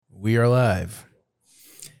We are live.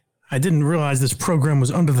 I didn't realize this program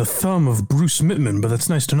was under the thumb of Bruce Mittman, but that's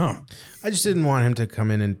nice to know. I just didn't want him to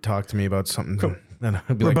come in and talk to me about something. Cool.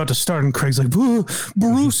 We're about to start, and Craig's like,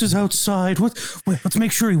 Bruce is outside. Let's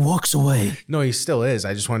make sure he walks away. No, he still is.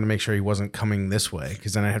 I just wanted to make sure he wasn't coming this way,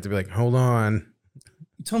 because then I have to be like, hold on.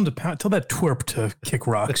 Tell him to tell that twerp to kick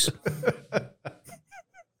rocks.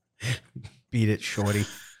 Beat it, shorty.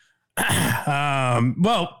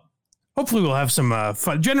 Well, hopefully we'll have some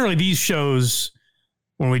fun. Generally, these shows,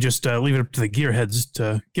 when we just leave it up to the gearheads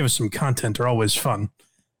to give us some content, are always fun.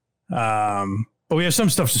 But we have some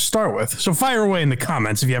stuff to start with. So fire away in the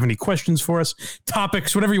comments if you have any questions for us,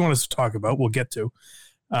 topics, whatever you want us to talk about, we'll get to.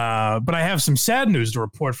 But I have some sad news to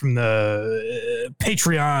report from the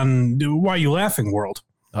Patreon Why You Laughing world.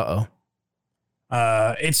 Uh-oh.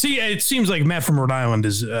 It seems like Matt from Rhode Island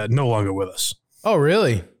is no longer with us. Oh,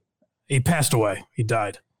 really? He passed away. He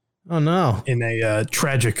died. Oh, no. In a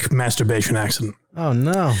tragic masturbation accident. Oh,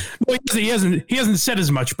 no. Well, he hasn't said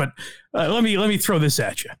as much, but let me throw this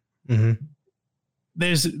at you. Mm-hmm.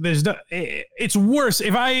 It's worse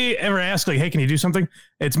if I ever ask, like, hey, can you do something?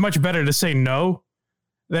 It's much better to say no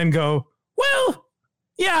than go, well,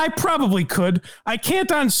 yeah, I probably could. I can't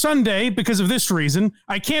on Sunday because of this reason.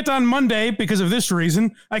 I can't on Monday because of this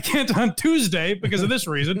reason. I can't on Tuesday because of this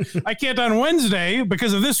reason. I can't on Wednesday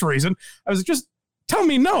because of this reason. I was just, tell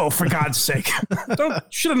me no, for God's sake. Don't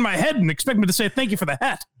shit on my head and expect me to say thank you for the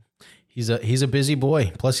hat. He's a busy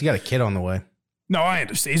boy. Plus, he got a kid on the way. No, I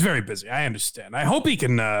understand. He's very busy. I understand. I hope he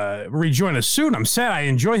can rejoin us soon. I'm sad. I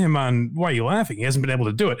enjoy him on Why Are You Laughing? He hasn't been able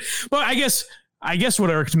to do it. But I guess what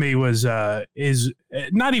irked me was is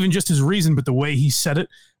not even just his reason, but the way he said it.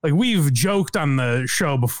 Like, we've joked on the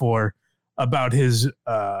show before about his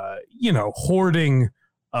hoarding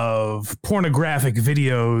of pornographic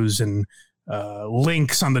videos and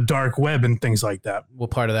links on the dark web and things like that. Well,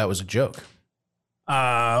 part of that was a joke.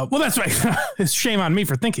 Well, that's right. It's shame on me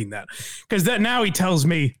for thinking that, because that now he tells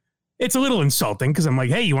me it's a little insulting, because I'm like,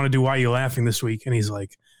 hey, you want to do Why Are You Laughing this week? And he's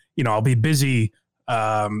like, I'll be busy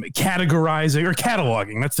categorizing or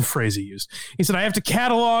cataloging. That's the phrase he used. He said, I have to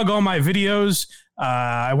catalog all my videos.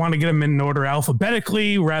 I want to get them in order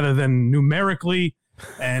alphabetically rather than numerically.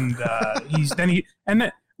 And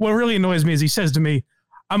what really annoys me is he says to me,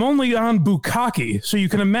 I'm only on Bukkake, so you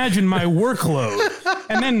can imagine my workload.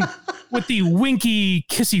 And then with the winky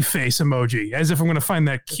kissy face emoji, as if I'm going to find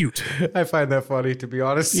that cute. I find that funny, to be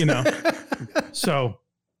honest. So,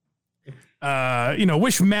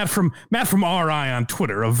 wish Matt from RI on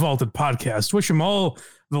Twitter, a Vaulted Podcast, wish him all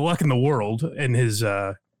the luck in the world in his,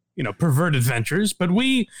 perverted ventures. But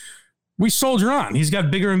we soldier on. He's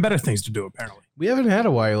got bigger and better things to do, apparently. We haven't had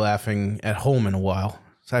a Why Are You Laughing at home in a while.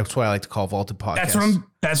 That's why I like to call Vaulted Podcast.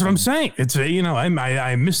 That's what I'm saying. It's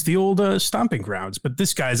I miss the old stomping grounds, but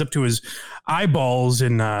this guy's up to his eyeballs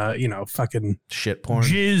in fucking shit porn,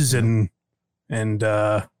 jizz, and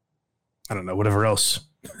I don't know, whatever else.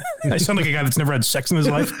 I sound like a guy that's never had sex in his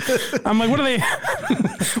life. I'm like, what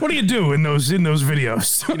do you do in those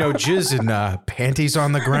videos? Jizz and panties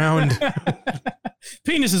on the ground.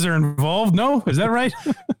 Penises are involved. No, is that right?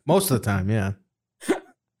 Most of the time, yeah.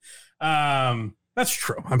 That's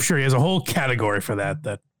true. I'm sure he has a whole category for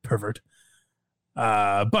that pervert.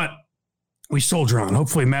 But we soldier on.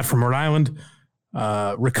 Hopefully Matt from Rhode Island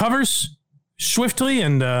recovers swiftly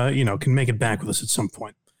and, can make it back with us at some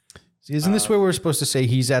point. See, isn't this where we're supposed to say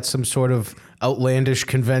he's at some sort of outlandish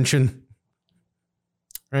convention?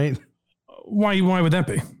 Right? Why would that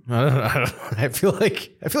be? I don't know. I feel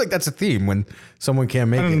like that's a theme when someone can't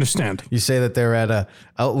make it. I don't understand. You say that they're at a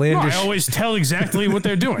outlandish. No, I always tell exactly what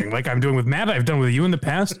they're doing. Like I'm doing with Matt. I've done with you in the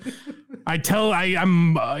past. I'm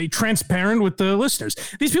transparent with the listeners.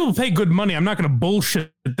 These people pay good money. I'm not going to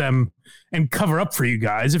bullshit them and cover up for you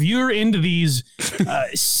guys. If you're into these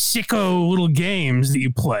sicko little games that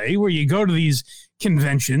you play, where you go to these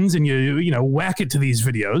conventions and you whack it to these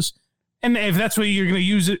videos. And if that's what you're going to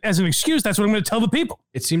use it as an excuse, that's what I'm going to tell the people.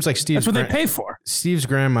 It seems like that's what they pay for. Steve's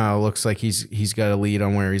grandma looks like he's got a lead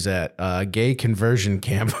on where he's at. Gay conversion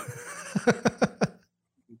camp.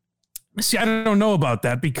 See, I don't know about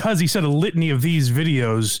that, because he said a litany of these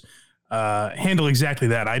videos handle exactly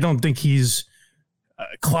that. I don't think he's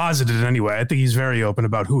closeted in any way. I think he's very open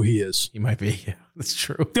about who he is. He might be. Yeah, that's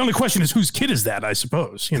true. The only question is, whose kid is that, I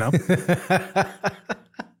suppose,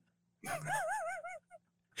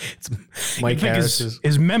 It's Mike Harris's.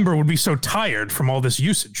 His member would be so tired from all this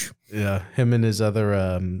usage. Yeah, him and his other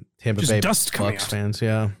Tampa Bay Bucks fans.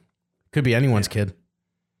 Yeah, could be anyone's kid.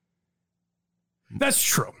 That's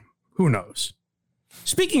true. Who knows?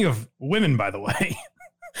 Speaking of women, by the way,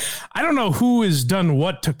 I don't know who has done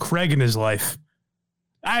what to Craig in his life,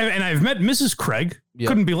 I've met Mrs. Craig. Yep.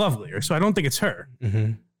 Couldn't be lovelier. So I don't think it's her.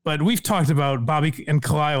 Mm-hmm. But we've talked about Bobby and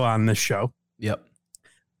Kalila on this show. Yep.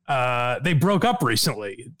 They broke up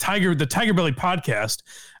recently. The Tiger Belly podcast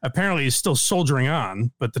apparently is still soldiering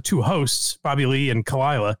on, but the two hosts, Bobby Lee and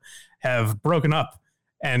Kalila, have broken up.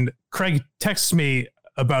 And Craig texts me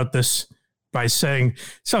about this by saying,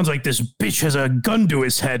 sounds like this bitch has a gun to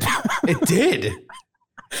his head. It did.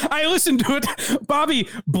 I listened to it. Bobby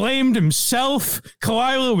blamed himself.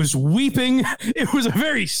 Kalila was weeping. It was a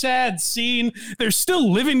very sad scene. They're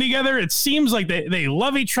still living together. It seems like they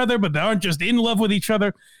love each other, but they aren't just in love with each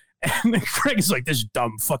other. And then Craig is like, this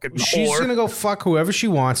dumb fucking She's whore. going to go fuck whoever she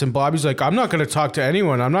wants. And Bobby's like, I'm not going to talk to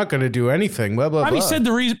anyone. I'm not going to do anything. Blah, blah, Bobby blah. said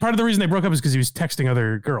part of the reason they broke up is because he was texting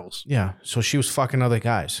other girls. Yeah. So she was fucking other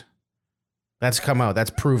guys. That's come out.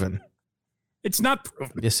 That's proven. It's not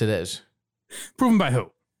proven. Yes, it is. Proven by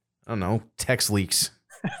who? I don't know. Text leaks.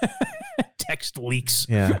 Text leaks.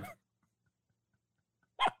 Yeah.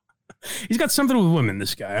 He's got something with women,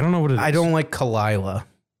 this guy. I don't know what it is. I don't like Kalila.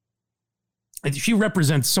 She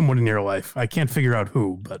represents someone in your life. I can't figure out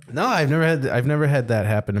who, but No, I've never had that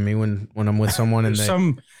happen to me when I'm with someone and they,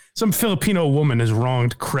 some Filipino woman has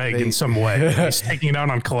wronged Craig in some way. He's taking it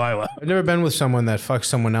out on Kalila. I've never been with someone that fucks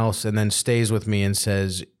someone else and then stays with me and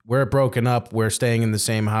says, we're broken up, we're staying in the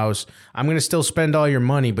same house. I'm going to still spend all your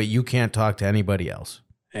money, but you can't talk to anybody else.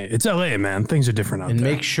 Hey, it's LA, man. Things are different out And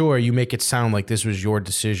there. make sure you make it sound like this was your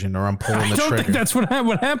decision or I'm pulling the I don't trigger. think that's what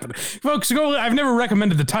happened. Folks, go. I've never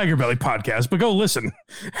recommended the Tiger Belly podcast, but go listen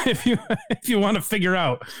if you want to figure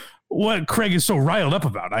out what Craig is so riled up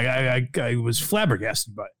about. I was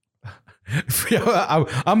flabbergasted by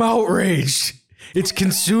it. I'm outraged. It's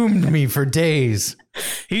consumed me for days.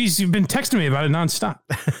 He's been texting me about it nonstop.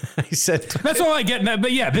 He said, That's all I get.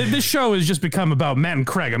 But yeah, this show has just become about Matt and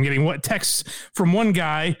Craig. I'm getting texts from one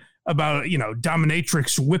guy about,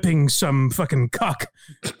 dominatrix whipping some fucking cuck.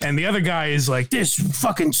 And the other guy is like, this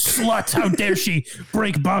fucking slut. How dare she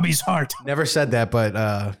break Bobby's heart? never said that,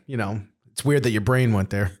 but, it's weird that your brain went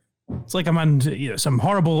there. It's like I'm on some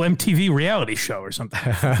horrible MTV reality show or something.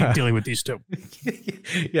 I keep dealing with these two.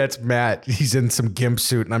 Yeah, it's Matt. He's in some gimp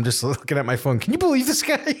suit, and I'm just looking at my phone. Can you believe this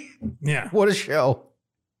guy? Yeah. What a show.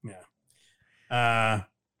 Yeah.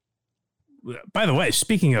 By the way,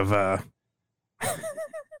 speaking of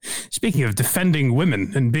defending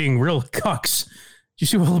women and being real cucks, did you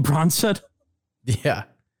see what LeBron said? Yeah.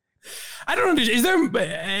 I don't understand. Is there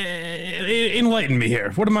enlighten me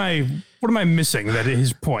here? What am I missing? That is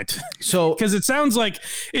his point. So, Because it sounds like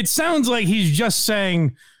he's just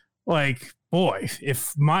saying, like, boy,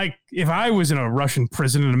 if I was in a Russian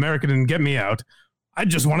prison and America didn't get me out, I'd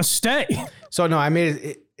just want to stay. So no, I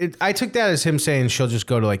made it. I took that as him saying she'll just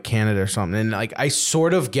go to like Canada or something, and like I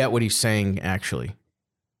sort of get what he's saying actually.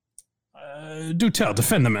 Do tell,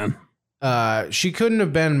 defend the man. She couldn't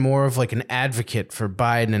have been more of like an advocate for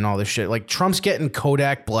Biden and all this shit. Like Trump's getting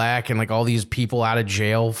Kodak Black and like all these people out of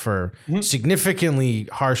jail for significantly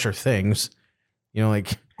harsher things.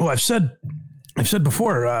 Like. Well, I've said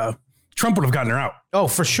before, Trump would have gotten her out. Oh,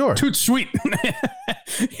 for sure. Toot sweet.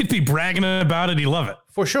 He'd be bragging about it. He'd love it.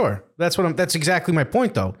 For sure. That's exactly my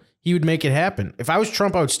point though. He would make it happen. If I was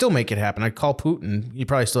Trump, I would still make it happen. I'd call Putin. He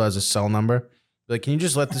probably still has his cell number. Like, can you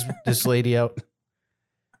just let this lady out?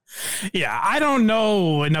 Yeah, I don't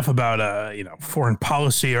know enough about foreign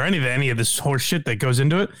policy or any of this horse shit that goes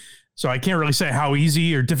into it. So I can't really say how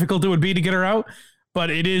easy or difficult it would be to get her out. But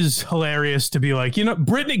it is hilarious to be like,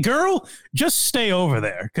 Brittany, girl, just stay over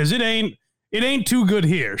there because it ain't too good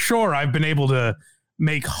here. Sure, I've been able to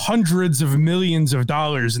make hundreds of millions of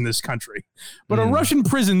dollars in this country, but a Russian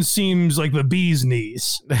prison seems like the bee's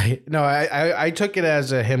knees. No, I took it as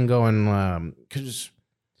him going because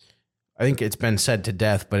I think it's been said to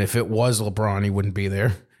death. But if it was LeBron, he wouldn't be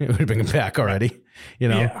there. It would have been back already.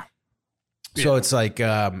 Yeah. So it's like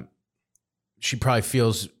she probably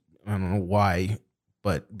feels, I don't know why,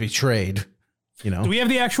 but betrayed. Do we have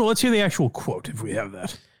the actual? Let's hear the actual quote if we have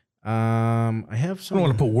that. I have I some. don't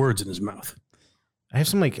want to put words in his mouth. I have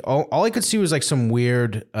some like all I could see was like some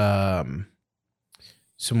weird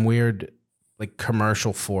like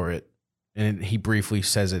commercial for it, and he briefly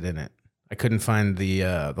says it in it. I couldn't find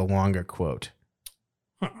the longer quote.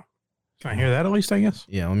 Huh. Can I hear that at least? I guess.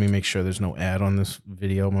 Yeah, let me make sure there's no ad on this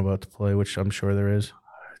video I'm about to play, which I'm sure there is.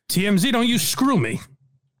 TMZ, don't you screw me.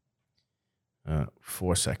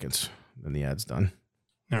 4 seconds, then the ad's done.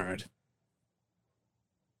 All right.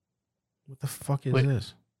 What the fuck is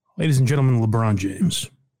this? Ladies and gentlemen, LeBron James.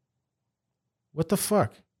 What the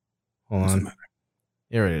fuck? Hold Doesn't on. matter.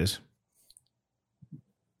 Here it is.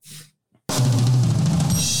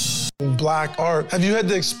 black art. Have you had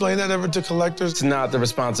to explain that ever to collectors? It's not the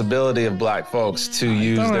responsibility of black folks to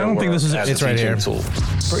use their work think this is as it's a right teaching here. tool.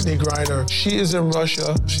 Brittany Griner, she is in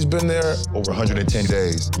Russia. She's been there over 110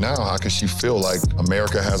 days. Now, how can she feel like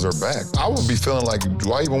America has her back? I would be feeling like,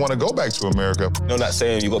 do I even want to go back to America? No, not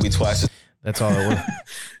saying you're going to be twice. That's all it was.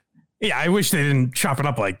 Yeah, I wish they didn't chop it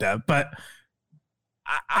up like that, but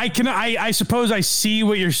I suppose I see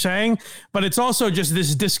what you're saying, but it's also just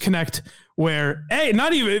this disconnect where, hey,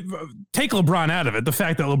 not even take LeBron out of it. The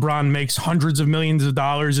fact that LeBron makes hundreds of millions of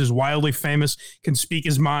dollars, is wildly famous, can speak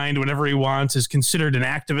his mind whenever he wants, is considered an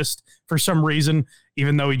activist for some reason,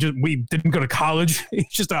 even though we didn't go to college. He's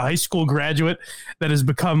just a high school graduate that has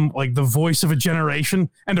become like the voice of a generation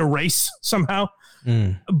and a race somehow.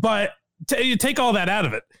 But you take all that out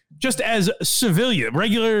of it. Just as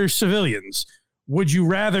regular civilians, would you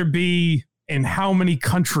rather be in how many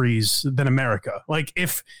countries than America? Like,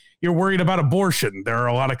 if you're worried about abortion, there are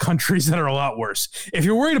a lot of countries that are a lot worse. If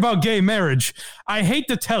you're worried about gay marriage, I hate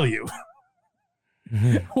to tell you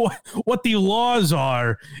what the laws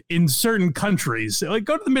are in certain countries. Like,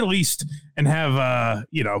 go to the Middle East and have,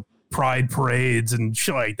 pride parades and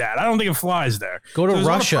shit like that. I don't think it flies there. Go to There's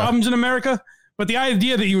Russia. A lot of problems in America, but the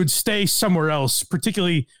idea that you would stay somewhere else,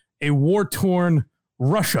 particularly a war-torn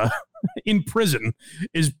Russia, in prison,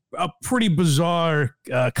 is a pretty bizarre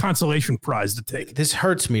consolation prize to take. This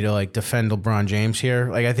hurts me to like defend LeBron James here.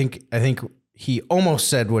 Like, I think he almost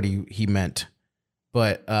said what he meant,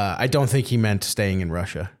 but I don't think he meant staying in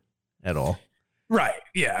Russia at all. Right.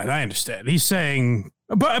 Yeah, I understand. He's saying,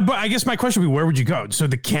 but I guess my question would be, where would you go? So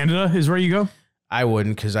the Canada is where you go? I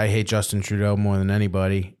wouldn't, because I hate Justin Trudeau more than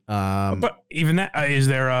anybody. But even that, is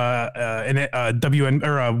there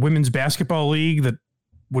a women's basketball league that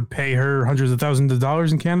would pay her hundreds of thousands of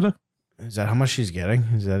dollars in Canada? Is that how much she's getting?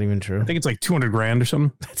 Is that even true? I think it's like $200,000 or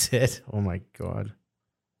something. That's it. Oh my God.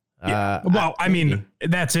 Yeah. Well, I mean,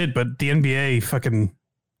 that's it. But the NBA fucking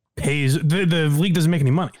pays. The league doesn't make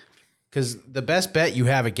any money. Because the best bet you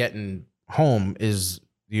have at getting home is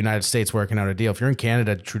the United States working out a deal. If you're in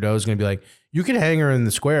Canada, Trudeau's going to be like, you can hang her in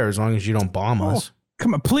the square as long as you don't bomb us.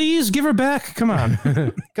 Come on, please give her back. Come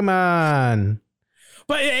on. Come on.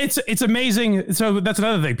 But it's amazing. So that's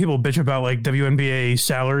another thing. People bitch about like WNBA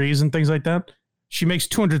salaries and things like that. She makes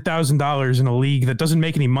 $200,000 in a league that doesn't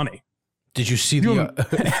make any money. Did you see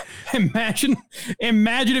the imagine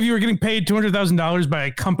if you were getting paid $200,000 by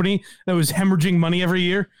a company that was hemorrhaging money every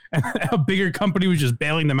year, and a bigger company was just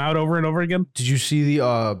bailing them out over and over again? Did you see the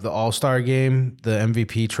All-Star game, the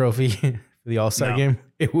MVP trophy, the All-Star game?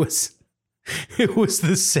 It was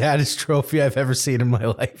the saddest trophy I've ever seen in my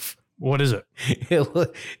life. What is it? It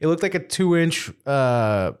looked like a 2-inch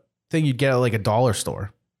thing you'd get at like a dollar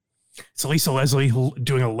store. It's Lisa Leslie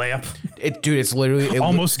doing a layup. It's literally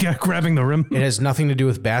almost grabbing the rim. It has nothing to do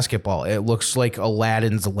with basketball. It looks like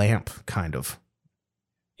Aladdin's lamp, kind of.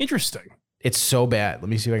 Interesting. It's so bad. Let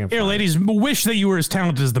me see if I can Here, ladies, wish that you were as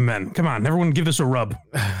talented as the men. Come on, everyone give this a rub.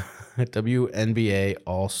 WNBA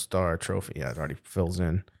All-Star Trophy. Yeah, it already fills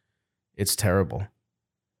in. It's terrible.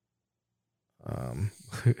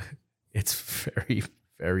 It's very,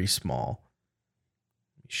 very small.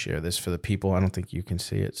 Let me share this for the people. I don't think you can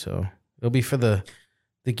see it, so it'll be for the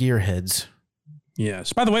gearheads.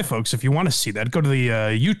 Yes. By the way, folks, if you want to see that, go to the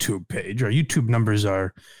YouTube page. Our YouTube numbers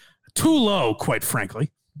are too low, quite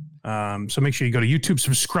frankly. So make sure you go to YouTube,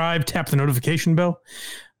 subscribe, tap the notification bell.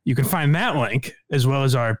 You can find that link as well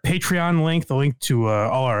as our Patreon link, the link to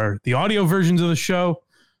all the audio versions of the show,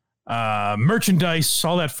 merchandise,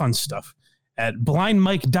 all that fun stuff at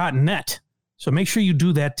blindmike.net. So make sure you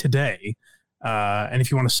do that today. And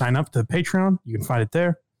if you want to sign up to Patreon, you can find it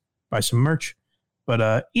there. Buy some merch.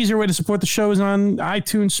 But easier way to support the show is on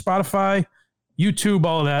iTunes, Spotify, YouTube,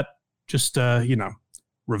 all of that. Just,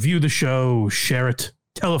 review the show, share it,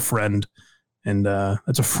 tell a friend. And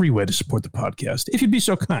that's a free way to support the podcast, if you'd be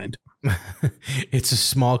so kind. It's a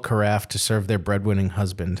small carafe to serve their breadwinning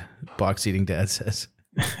husband, Box Eating Dad says.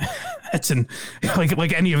 That's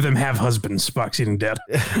like any of them have husbands, Box Eating Dad.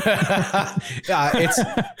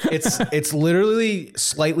 It's literally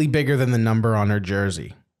slightly bigger than the number on her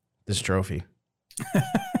jersey, this trophy.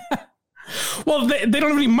 Well, they don't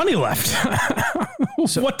have any money left.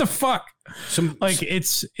 So, what the fuck?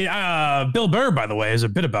 It's Bill Burr, by the way, has a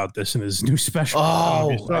bit about this in his new special.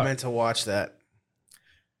 Oh, I meant to watch that.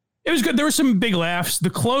 It was good. There were some big laughs. The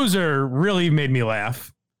closer really made me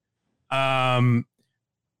laugh.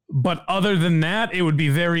 But other than that, it would be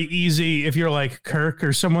very easy if you're like Kirk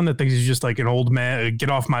or someone that thinks he's just like an old man, get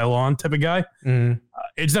off my lawn type of guy.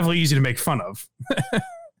 It's definitely easy to make fun of.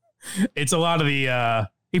 It's a lot of the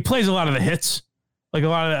he plays a lot of the hits Like a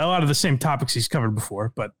lot of the same topics he's covered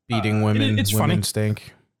before, but Beating women, it's women funny.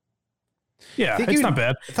 stink. Yeah, it's not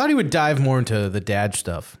bad. I thought he would dive more into the dad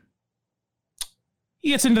stuff. He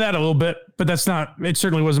gets into that a little bit, but it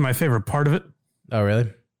certainly wasn't my favorite part of it. Oh,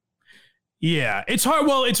 really? Yeah, it's hard.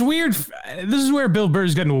 Well, it's weird. This is where Bill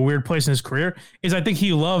Burr's gotten to a weird place in his career, is I think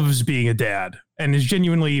he loves being a dad and is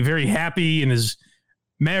genuinely very happy in his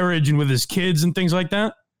marriage and with his kids and things like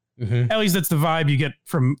that. Mm-hmm. At least that's the vibe you get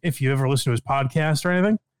from if you ever listen to his podcast or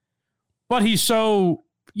anything. But he's so,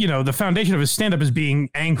 the foundation of his stand-up is being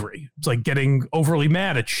angry. It's like getting overly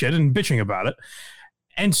mad at shit and bitching about it.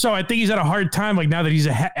 And so I think he's at a hard time, like now that he's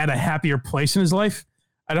at a happier place in his life.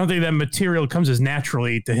 I don't think that material comes as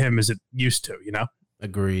naturally to him as it used to, I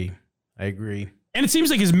agree. And it seems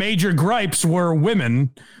like his major gripes were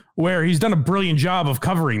women, where he's done a brilliant job of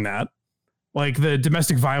covering that. Like the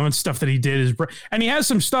domestic violence stuff that he did and he has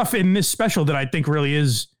some stuff in this special that I think really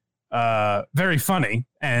is very funny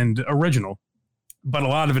and original. But a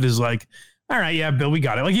lot of it is like, all right, yeah, Bill, we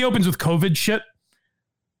got it. Like he opens with COVID shit,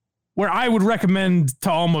 where I would recommend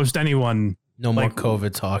to almost anyone. No more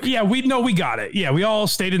COVID talk. Yeah, we got it. Yeah, we all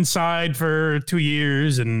stayed inside for 2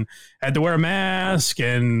 years and had to wear a mask,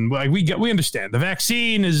 and like we understand the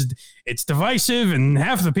vaccine it's divisive, and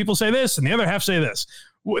half of the people say this and the other half say this.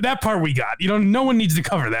 That part we got. No one needs to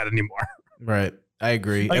cover that anymore. Right, I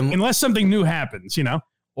agree. Like, unless something new happens,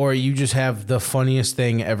 or you just have the funniest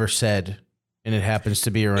thing ever said, and it happens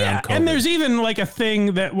to be around COVID. And there's even like a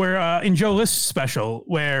thing that where in Joe List's special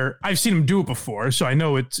where I've seen him do it before, so I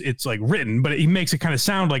know it's like written, but he makes it kind of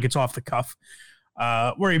sound like it's off the cuff.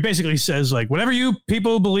 Where he basically says like, whatever you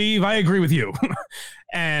people believe, I agree with you.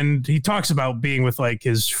 And he talks about being with like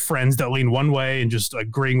his friends that lean one way and just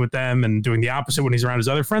agreeing with them and doing the opposite when he's around his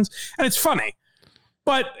other friends. And it's funny.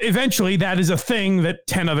 But eventually that is a thing that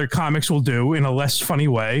 10 other comics will do in a less funny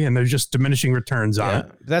way. And there's just diminishing returns on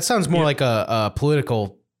it. That sounds more like a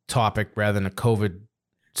political topic rather than a COVID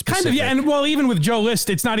specific. Kind of, yeah. And well, even with Joe List,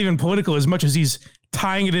 it's not even political as much as he's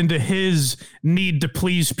tying it into his need to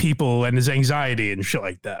please people and his anxiety and shit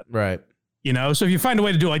like that. Right. So if you find a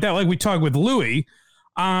way to do it like that, like we talked with Louis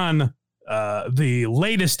on the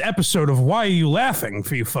latest episode of Why Are You Laughing,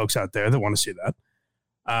 for you folks out there that want to see that.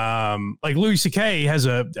 Like Louis C.K. has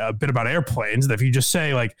a bit about airplanes that if you just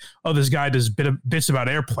say like, oh, this guy does bits about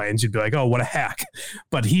airplanes, you'd be like, oh, what a hack.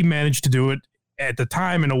 But he managed to do it at the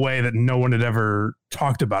time in a way that no one had ever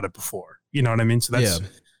talked about it before. You know what I mean? So that's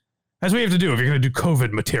what you have to do if you're going to do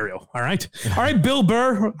COVID material. All right. All right, Bill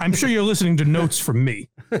Burr, I'm sure you're listening to notes from me.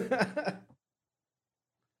 But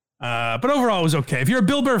overall, it was okay. If you're a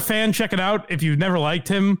Bill Burr fan, check it out. If you've never liked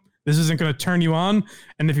him, this isn't going to turn you on.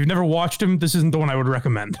 And if you've never watched him, this isn't the one I would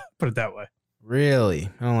recommend. Put it that way. Really?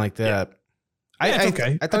 I don't like that. Yeah. It's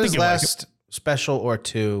okay. I thought his last special or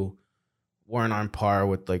two weren't on par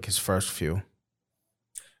with like his first few.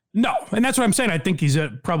 No. And that's what I'm saying. I think he's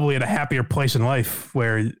probably at a happier place in life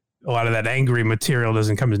where a lot of that angry material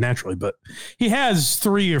doesn't come as naturally. But he has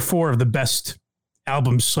 3 or 4 of the best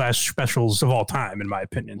albums / specials of all time, in my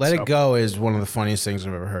opinion. Let It Go is one of the funniest things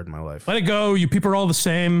I've ever heard in my life. Let It Go, You People Are All the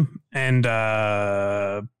Same, and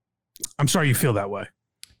I'm Sorry You Feel That Way.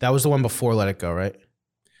 That was the one before Let It Go, right?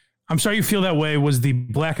 I'm Sorry You Feel That Way was the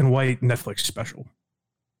black and white Netflix special.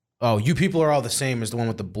 Oh, You People Are All the Same is the one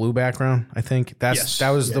with the blue background, I think. That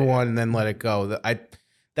was the one, and then Let It Go.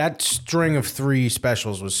 That string of 3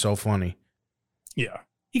 specials was so funny. Yeah.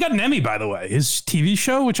 He got an Emmy, by the way. His TV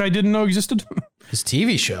show, which I didn't know existed. His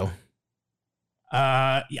TV show?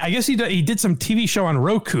 I guess he did some TV show on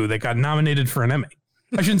Roku that got nominated for an Emmy.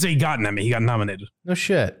 I shouldn't say he got an Emmy. He got nominated. No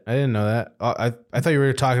shit. I didn't know that. I thought you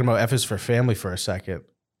were talking about F is for Family for a second.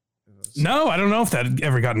 No, I don't know if that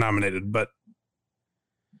ever got nominated, but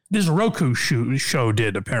this Roku show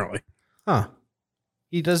did, apparently. Huh.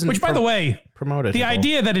 He doesn't. Which, by the way, promote it. The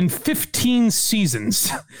idea that in 15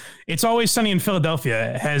 seasons, It's Always Sunny in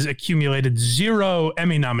Philadelphia has accumulated 0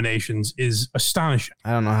 Emmy nominations is astonishing.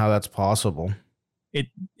 I don't know how that's possible.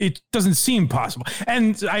 It doesn't seem possible.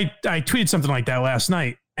 And I tweeted something like that last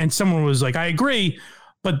night, and someone was like, I agree,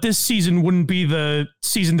 but this season wouldn't be the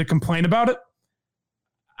season to complain about it.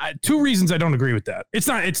 2 reasons I don't agree with that.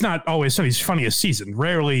 It's not Always Sunny's funniest season.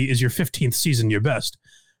 Rarely is your 15th season your best.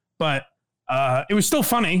 But it was still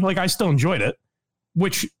funny. Like, I still enjoyed it,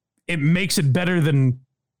 which it makes it better than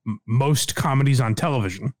most comedies on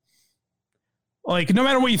television. Like, no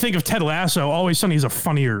matter what you think of Ted Lasso, Always Sunny is a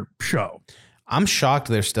funnier show. I'm shocked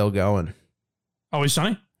they're still going. Always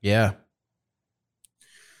Sunny? Yeah.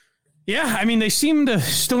 Yeah, I mean, they seem to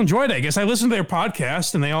still enjoy it, I guess. I listen to their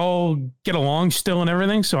podcast, and they all get along still and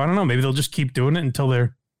everything. So I don't know. Maybe they'll just keep doing it until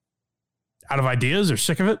they're out of ideas or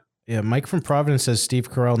sick of it. Yeah, Mike from Providence says Steve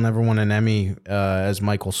Carell never won an Emmy as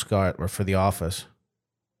Michael Scott or for The Office.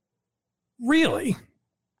 Really?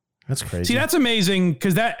 That's crazy. See, that's amazing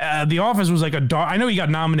because that The Office was like a dog. I know he got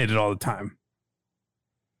nominated all the time.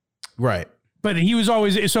 Right. But he was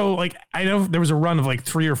always, so like, I know there was a run of like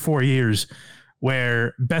 3 or 4 years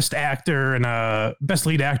where best actor and best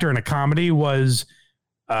lead actor in a comedy was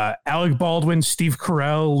Alec Baldwin, Steve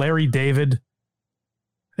Carell, Larry David,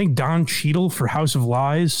 I think Don Cheadle for House of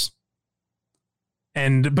Lies.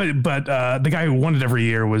 And but the guy who won it every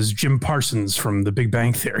year was Jim Parsons from The Big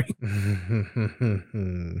Bang Theory.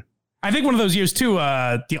 I think one of those years too,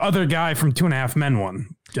 the other guy from 2.5 Men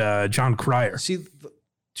won, John Cryer. See,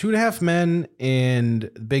 2.5 Men and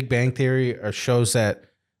Big Bang Theory are shows that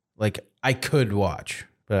like I could watch,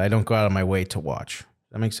 but I don't go out of my way to watch. Does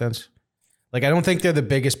that make sense? Like, I don't think they're the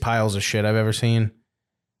biggest piles of shit I've ever seen,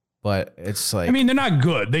 but it's like, I mean, they're not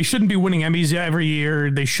good. They shouldn't be winning Emmys every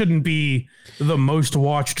year. They shouldn't be the most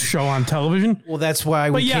watched show on television. well, that's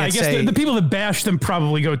why we But yeah, can't I guess say, the people that bash them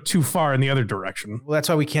probably go too far in the other direction. well, that's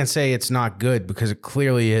why we can't say it's not good because it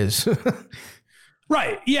clearly is.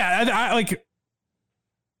 Right. Yeah.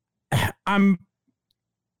 I'm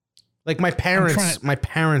like my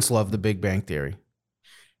parents love The Big Bang Theory.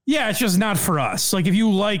 Yeah, it's just not for us. Like, if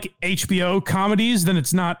you like HBO comedies, then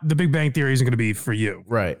it's not, The Big Bang Theory isn't going to be for you.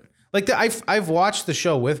 Right. Like I've watched the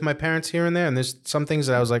show with my parents here and there, and there's some things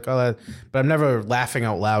that I was like, oh, but I'm never laughing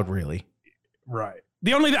out loud, really. Right.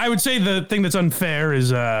 I would say the thing that's unfair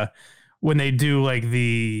is when they do like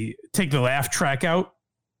take the laugh track out.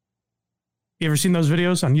 You ever seen those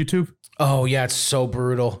videos on YouTube? Oh yeah, it's so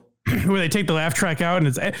brutal. Where they take the laugh track out,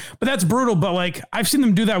 and but that's brutal. But like, I've seen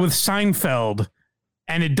them do that with Seinfeld,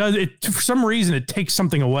 and for some reason it takes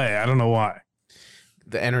something away. I don't know why.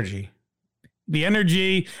 The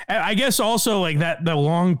energy, I guess also like the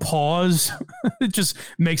long pause, it just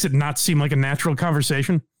makes it not seem like a natural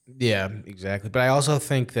conversation. Yeah, exactly. But I also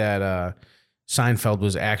think that Seinfeld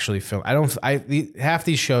was actually filmed. Half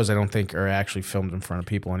these shows I don't think are actually filmed in front of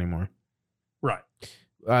people anymore. Right.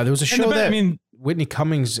 There was a show Whitney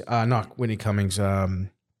Cummings, not Whitney Cummings, the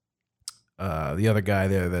other guy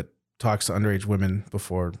there that talks to underage women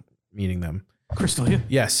before meeting them. Crystal, yeah.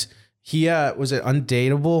 Yes. He, was it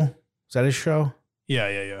Undateable? Is that his show?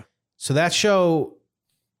 Yeah. So that show,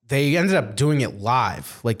 they ended up doing it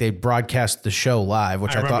live. Like they broadcast the show live,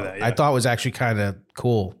 which I thought was actually kind of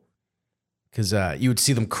cool. Because you would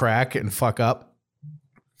see them crack and fuck up.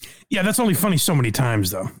 Yeah, that's only funny so many times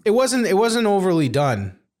though. It wasn't overly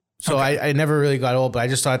done. So okay. I never really got old, but I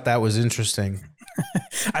just thought that was interesting.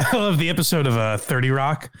 I love the episode of 30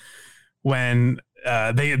 Rock when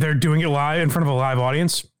they're doing it live in front of a live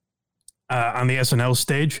audience on the SNL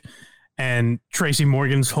stage. And Tracy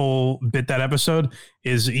Morgan's whole bit that episode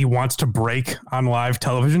is he wants to break on live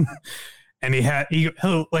television. And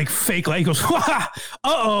he'll like fake like, he goes,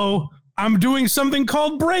 uh-oh, I'm doing something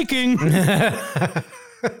called breaking. Which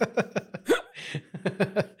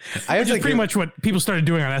is pretty much what people started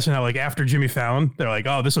doing on SNL. Like after Jimmy Fallon, they're like,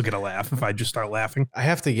 "Oh, this will get a laugh if I just start laughing." I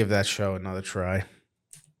have to give that show another try.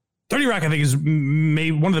 30 Rock, I think, is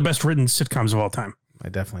maybe one of the best written sitcoms of all time. I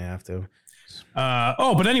definitely have to.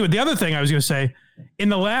 But anyway, the other thing I was going to say, in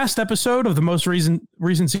the last episode of the most recent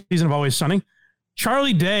season of Always Sunny,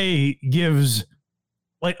 Charlie Day gives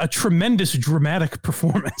like a tremendous dramatic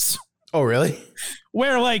performance. Oh, really?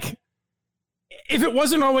 Where like, if it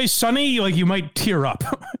wasn't Always Sunny, like you might tear up.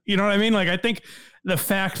 You know what I mean? Like I think the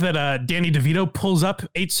fact that Danny DeVito pulls up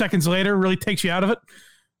 8 seconds later really takes you out of it.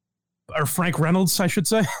 Or Frank Reynolds, I should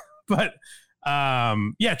say. But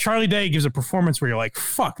Charlie Day gives a performance where you're like,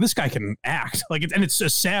 fuck, this guy can act. Like, and it's a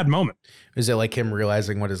sad moment. Is it like him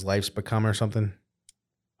realizing what his life's become or something?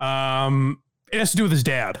 It has to do with his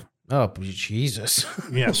dad. Oh, Jesus.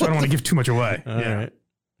 Yeah, so I don't want to give too much away. All right.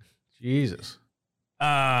 Jesus.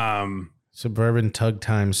 Suburban Tug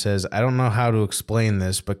Time says, I don't know how to explain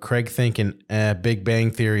this, but Craig thinking Big Bang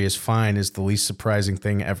Theory is fine is the least surprising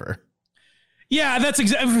thing ever. Yeah, that's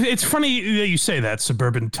exactly. It's funny that you say that,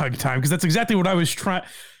 Suburban Tug Time, because that's exactly what I was trying.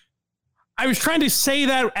 I was trying to say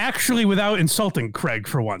that actually without insulting Craig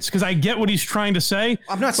for once, because I get what he's trying to say.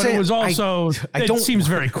 I'm not saying it was also. It seems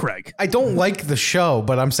very Craig. I don't like the show,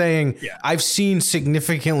 but I'm saying I've seen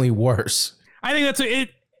significantly worse. I think that's it.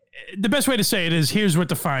 The best way to say it is here's what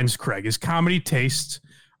defines Craig: his comedy tastes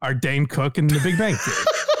are Dane Cook and The Big Bang Theory.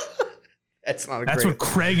 That's what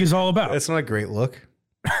Craig is all about. That's not a great look.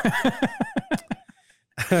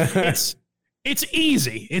 It's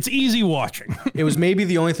easy. It's easy watching. It was maybe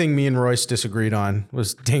the only thing me and Royce disagreed on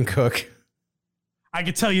was Dane Cook. I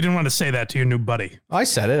could tell you didn't want to say that to your new buddy. I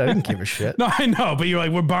said it. I didn't give a shit. No, I know, but you're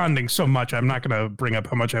like, we're bonding so much. I'm not going to bring up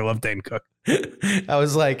how much I love Dane Cook. I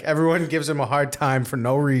was like, everyone gives him a hard time for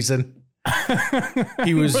no reason.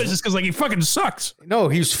 He was just because like he fucking sucks. No,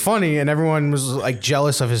 he's funny, and everyone was like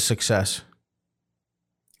jealous of his success.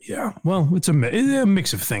 Yeah, well, it's a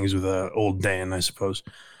mix of things with old Dan, I suppose.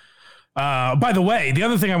 By the way, the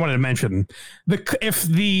other thing I wanted to mention,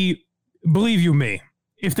 believe you me,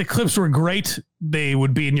 if the clips were great, they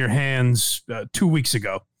would be in your hands 2 weeks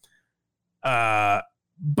ago. But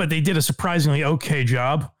they did a surprisingly okay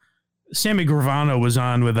job. Sammy Gravano was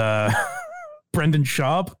on with Brendan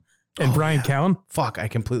Schaub and Brian Callen. Fuck, I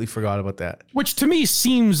completely forgot about that. Which to me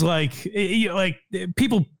seems like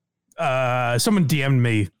people. Someone DM'd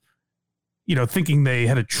me, thinking they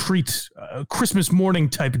had a treat, a Christmas morning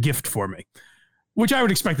type gift for me, which I would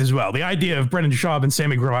expect as well. The idea of Brendan Schaub and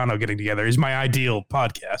Sammy Gravano getting together is my ideal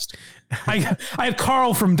podcast. I had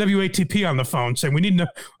Carl from WATP on the phone saying we need an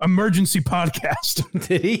emergency podcast.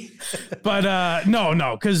 Did he? But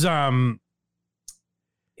no, because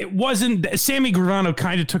it wasn't. Sammy Gravano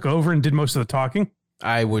kind of took over and did most of the talking.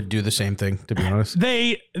 I would do the same thing, to be honest.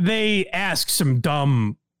 They ask some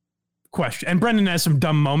dumb question, and Brendan has some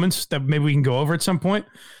dumb moments that maybe we can go over at some point,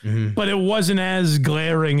 but it wasn't as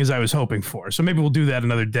glaring as I was hoping for. So maybe we'll do that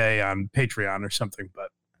another day on Patreon or something. But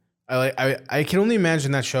I can only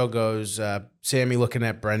imagine that show goes Sammy looking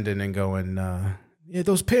at Brendan and going, "Yeah,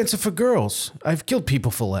 those pants are for girls. I've killed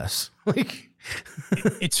people for less." Like,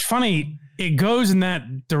 it's funny. It goes in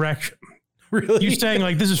that direction. Really? You're saying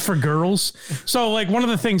like this is for girls. So like one of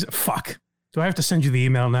the things. Fuck. Do I have to send you the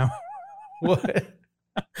email now? What?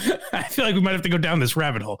 I feel like we might have to go down this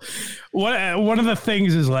rabbit hole. One of the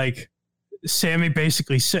things is like Sammy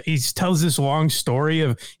basically he tells this long story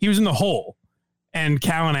of he was in the hole, and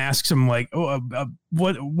Callen asks him like,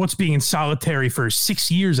 what's being in solitary for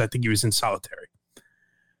 6 years? I think he was in solitary,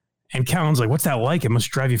 and Callen's like, what's that like? It must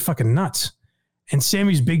drive you fucking nuts. And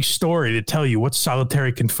Sammy's big story to tell you what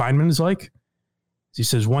solitary confinement is like. He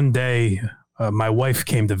says one day my wife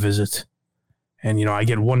came to visit, and I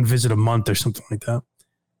get one visit a month or something like that.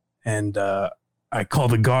 And I call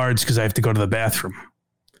the guards because I have to go to the bathroom.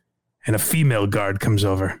 And a female guard comes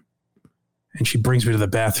over. And she brings me to the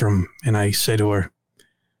bathroom. And I say to her,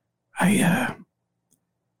 I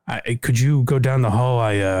could you go down the hall?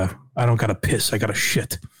 I don't got to piss. I got to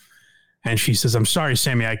shit. And she says, I'm sorry,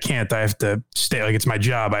 Sammy, I can't. I have to stay. Like, it's my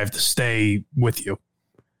job. I have to stay with you.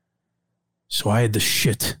 So I had to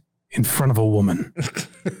shit in front of a woman.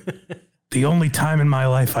 The only time in my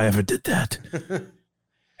life I ever did that.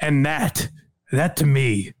 And that to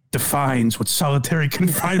me defines what solitary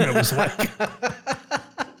confinement was like.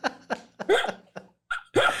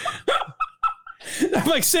 I'm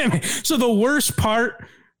like, Sammy, so the worst part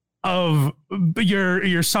of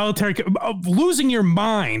your solitary, of losing your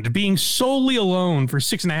mind, being solely alone for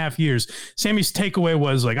 6.5 years, Sammy's takeaway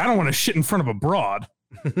was like, I don't want to shit in front of a broad.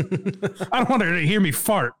 I don't want her to hear me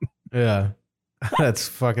fart. Yeah. That's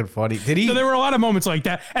fucking funny. Did he? So there were a lot of moments like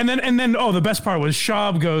that. And then, the best part was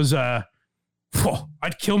Schaub goes,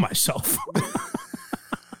 I'd kill myself.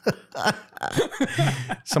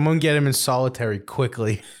 Someone get him in solitary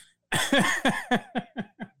quickly.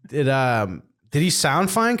 Did he sound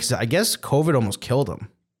fine? Because I guess COVID almost killed him.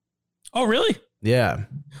 Oh, really? Yeah.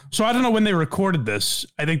 So I don't know when they recorded this.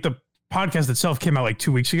 I think the podcast itself came out like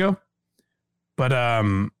 2 weeks ago. But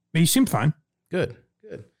he seemed fine. Good.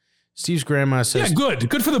 Steve's grandma says... Yeah, good.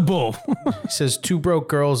 Good for the bull. He says Two Broke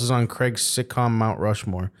Girls is on Craig's sitcom Mount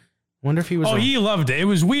Rushmore. Wonder if he was... Oh, he loved it. It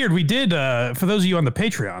was weird. We did, for those of you on the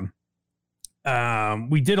Patreon,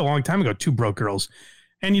 we did a long time ago, Two Broke Girls.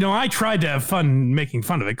 And, I tried to have fun making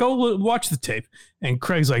fun of it. Go watch the tape. And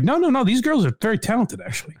Craig's like, no. These girls are very talented,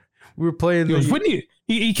 actually. We were playing... He goes,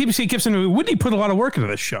 he keeps saying, wouldn't he put a lot of work into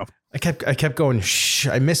this show? I kept going, shh.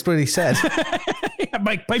 I missed what he said. Yeah,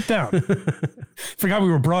 Mike, pipe down. Forgot we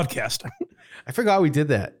were broadcasting. I forgot we did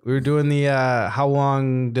that. We were doing the how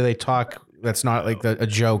long do they talk? That's not like a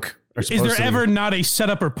joke. Is there ever not a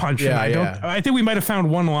setup or punch? Yeah, I think we might have found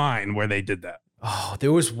one line where they did that. Oh,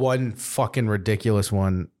 there was one fucking ridiculous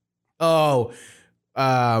one. Oh,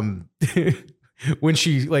 when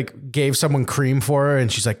she like gave someone cream for her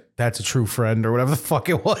and she's like, that's a true friend or whatever the fuck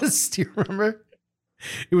it was. Do you remember?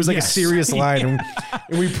 It was like a serious line. And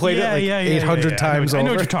we played it like 800 times over. I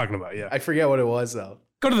know what you're talking about. Yeah. I forget what it was though.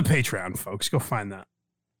 Go to the Patreon, folks. Go find that.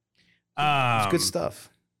 It's good stuff.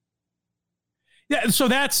 Yeah. So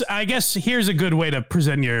I guess here's a good way to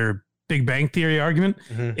present your Big Bang Theory argument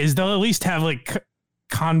is they'll at least have like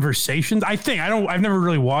conversations. I've never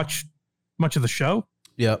really watched much of the show.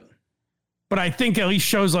 Yep. But I think at least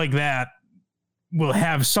shows like that will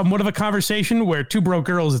have somewhat of a conversation where two broke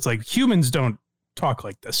girls, it's like humans don't talk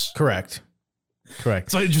like this. Correct.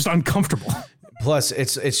 It's like just uncomfortable. Plus,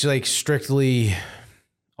 it's like strictly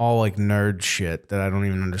all like nerd shit that I don't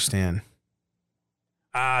even understand.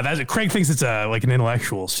 Craig thinks it's like an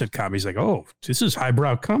intellectual sitcom. He's like, oh, this is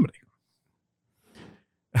highbrow comedy.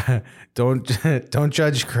 Don't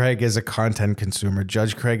judge Craig as a content consumer.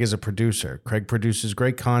 Judge Craig as a producer. Craig produces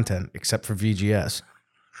great content, except for VGS.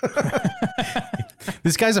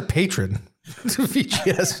 This guy's a patron to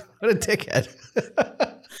VGS. What a dickhead.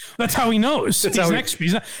 That's how he knows. At least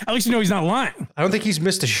you know he's not lying. I don't think he's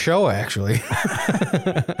missed a show, actually.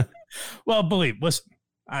 Well, listen,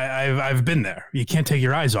 I've been there. You can't take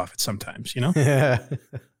your eyes off it sometimes, you know? Yeah.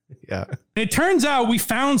 It turns out we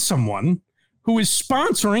found someone who is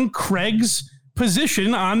sponsoring Craig's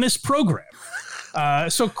position on this program.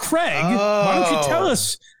 So Craig, why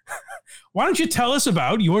don't you tell us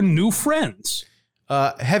about your new friends?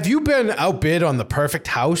 Have you been outbid on the perfect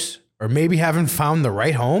house, or maybe haven't found the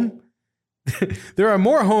right home? There are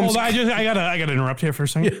more homes. Hold on, I gotta interrupt here for a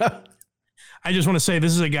second. Yeah. I just want to say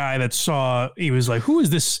this is a guy that he was like, who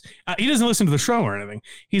is this? He doesn't listen to the show or anything.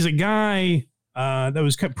 He's a guy that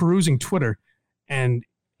was kept perusing Twitter, and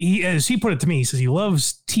he, as he put it to me, he says he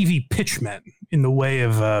loves TV pitchmen in the way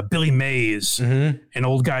of Billy Mays and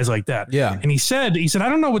old guys like that. Yeah. And he said, I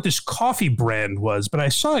don't know what this coffee brand was, but I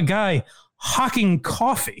saw a guy hawking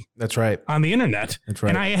coffee. That's right. On the internet. That's right.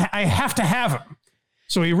 And I have to have him.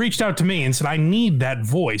 So he reached out to me and said, I need that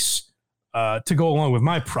voice to go along with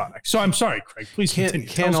my product. So I'm sorry, Craig. Please continue.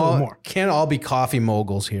 Tell us a little more. Can't all be coffee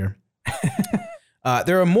moguls here.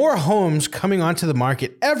 There are more homes coming onto the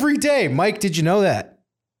market every day. Mike, did you know that?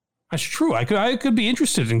 That's true. I could be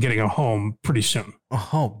interested in getting a home pretty soon.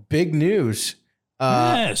 Oh, big news.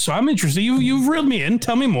 Yeah, so I'm interested. You've reeled me in.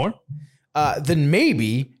 Tell me more. Then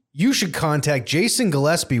maybe you should contact Jason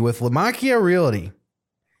Gillespie with Lamachia Realty.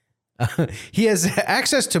 He has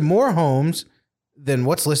access to more homes than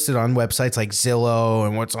what's listed on websites like Zillow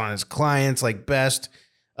and what's on his clients like Best.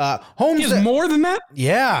 Homes. He has more than that?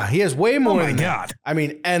 Yeah, he has way more than God. that. I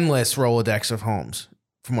mean, endless Rolodex of homes,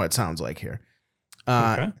 from what it sounds like here.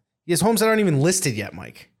 Okay. He has homes that aren't even listed yet,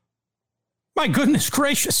 Mike. My goodness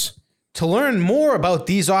gracious. To learn more about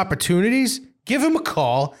these opportunities, give him a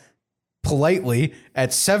call politely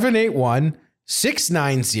at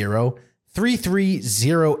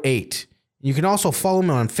 781-690-3308. You can also follow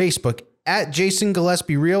him on Facebook at Jason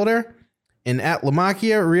Gillespie Realtor and at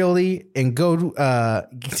Lamachia Realty, and go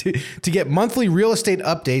to get monthly real estate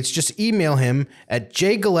updates. Just email him at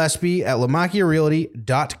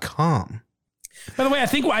jgillespie@lamachiarealty.com. By the way, I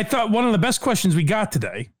thought one of the best questions we got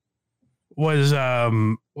today was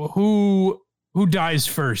who dies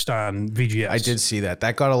first on VGS. I did see that.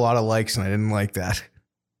 That got a lot of likes, and I didn't like that.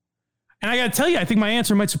 And I got to tell you, I think my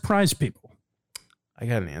answer might surprise people. I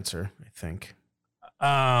got an answer, I think.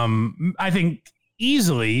 I think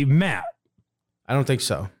easily Matt. I don't think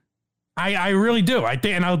so. I really do. I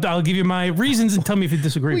think, and I'll give you my reasons and tell me if you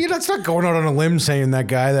disagree. Well, that's not going out on a limb saying that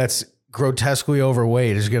guy that's grotesquely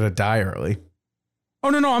overweight is going to die early. Oh,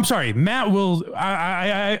 no, I'm sorry. Matt will,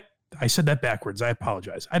 I said that backwards. I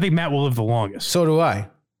apologize. I think Matt will live the longest. So do I.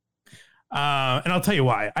 And I'll tell you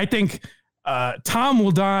why. I think Tom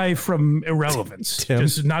will die from irrelevance.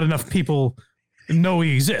 Just not enough people know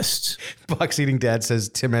he exists. Box Eating Dad says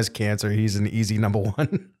Tim has cancer. He's an easy number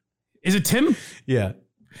one. Is it Tim? Yeah.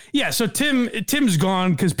 Yeah, so Tim's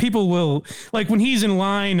gone because people will, like when he's in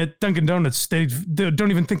line at Dunkin' Donuts, they don't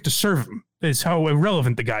even think to serve him. It's how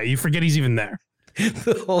irrelevant the guy. You forget he's even there.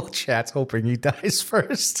 The whole chat's hoping he dies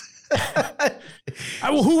first.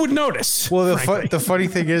 Well, who would notice? Well, the funny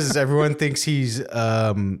thing is everyone thinks he's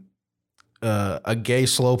a gay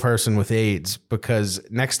slow person with AIDS, because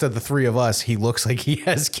next to the three of us, he looks like he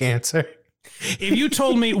has cancer. If you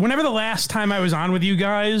told me, whenever the last time I was on with you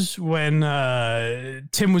guys, when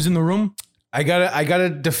Tim was in the room, I gotta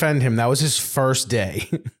defend him. That was his first day.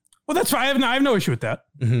 Well, that's fine. I have no issue with that.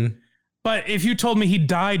 Mm-hmm. But if you told me he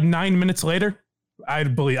died 9 minutes later,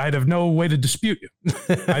 I'd have no way to dispute you.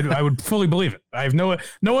 I would fully believe it. I have no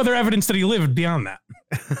other evidence that he lived beyond that.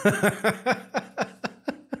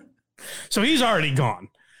 So he's already gone.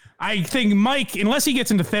 I think Mike, unless he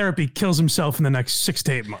gets into therapy, kills himself in the next 6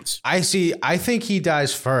 to 8 months. I think he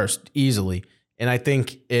dies first, easily. And I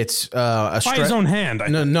think it's by his own hand.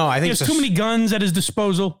 No, I think he has too many guns at his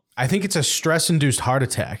disposal. I think it's a stress-induced heart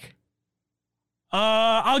attack.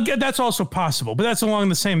 That's also possible, but that's along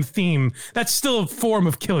the same theme. That's still a form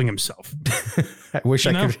of killing himself. I wish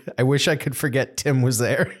I could forget Tim was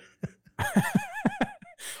there.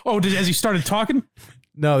 Oh, has he started talking?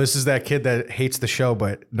 No, this is that kid that hates the show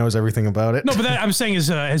but knows everything about it. No, but I'm saying is,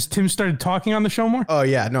 has Tim started talking on the show more? Oh,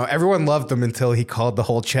 yeah. No, everyone loved him until he called the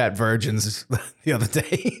whole chat virgins the other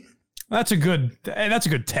day. That's a good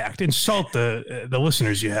tact. Insult the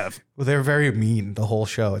listeners you have. Well, they're very mean the whole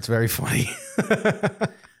show. It's very funny.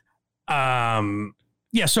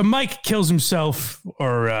 Yeah, so Mike kills himself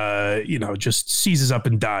or, just seizes up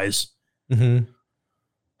and dies. Mm-hmm.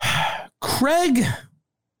 Craig,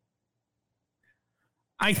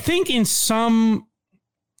 I think in some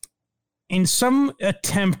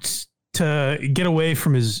attempt to get away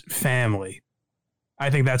from his family, I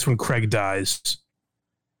think that's when Craig dies.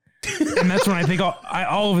 And that's when I think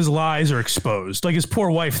all of his lies are exposed. Like his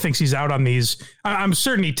poor wife thinks he's out on these. I'm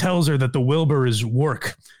certain he tells her that the Wilbur is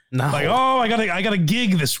work. No. Like, oh, I got a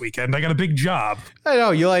gig this weekend. I got a big job. I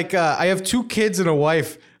know. You're like, I have 2 kids and a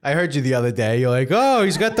wife. I heard you the other day. You're like, oh,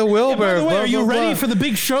 he's got the Wilbur. Yeah, by the way, blah, are you blah, ready blah. for the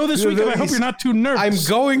big show this weekend? I hope you're not too nervous. I'm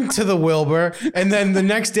going to the Wilbur. And then the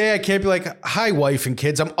next day I can't be like, hi, wife and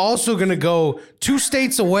kids. I'm also going to go 2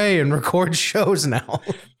 states away and record shows now.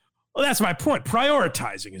 Well, that's my point.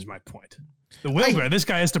 Prioritizing is my point. The Wilbur, this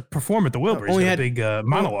guy has to perform at the Wilbur. He's got a big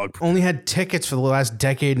monologue. Only had tickets for the last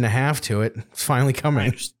decade and a half to it. It's finally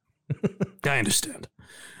coming. I understand.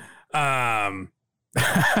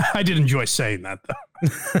 I did enjoy saying that, though.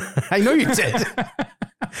 I know you did.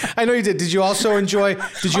 I know you did. Did you also enjoy?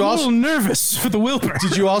 Did you I'm also a little nervous for the Wilbur?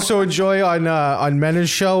 Did you also enjoy on Mena's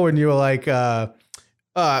show when you were like,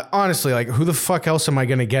 honestly, like, who the fuck else am I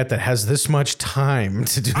going to get that has this much time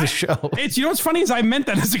to do the show? It's, you know what's funny is I meant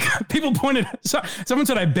that as people pointed. Someone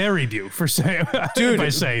said I buried you for saying, Dude, by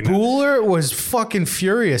saying Bueller was fucking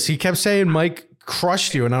furious. He kept saying Mike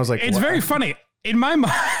crushed you, and I was like, it's what? very funny. In my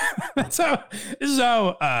mind, this is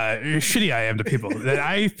how shitty I am to people.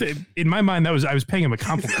 That in my mind, I was paying him a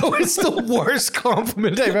compliment. That was the worst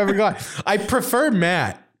compliment I've ever got. I prefer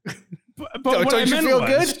Matt. But Don't you feel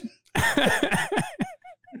good?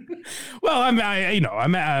 Well,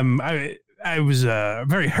 I was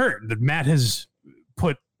very hurt that Matt has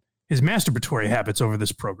put his masturbatory habits over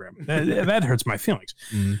this program. That hurts my feelings.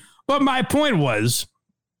 Mm. But my point was,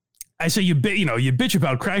 I say you bitch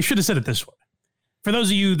about Craig. I should have said it this way. For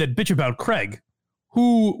those of you that bitch about Craig,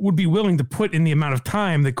 who would be willing to put in the amount of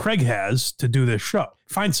time that Craig has to do this show?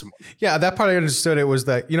 Find someone. Yeah, that part I understood. It was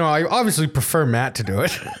that, I obviously prefer Matt to do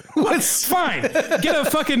it. What's fine? Get a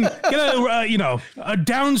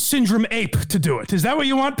Down syndrome ape to do it. Is that what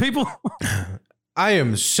you want, people? I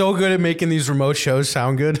am so good at making these remote shows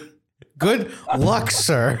sound good. Good luck,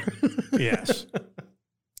 sir. Yes.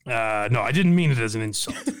 No, I didn't mean it as an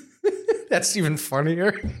insult. That's even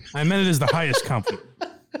funnier. I meant it as the highest compliment.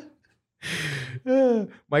 Mike's What do you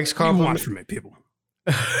want compliment. from me, people?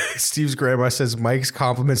 Steve's grandma says Mike's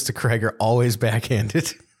compliments to Craig are always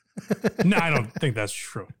backhanded. No, I don't think that's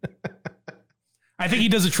true. I think he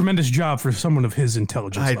does a tremendous job for someone of his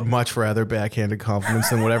intelligence. I'd level. much rather backhanded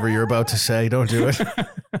compliments than whatever you're about to say. Don't do it.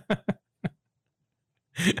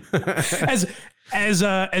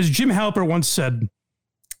 As Jim Halper once said,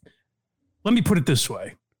 let me put it this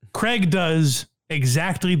way. Craig does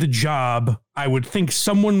exactly the job I would think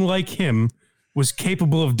someone like him was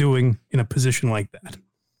capable of doing in a position like that.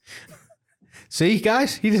 See,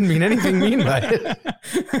 guys, he didn't mean anything mean by it.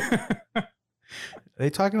 Are they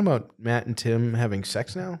talking about Matt and Tim having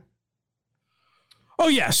sex now? Oh,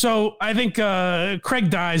 yeah. So I think Craig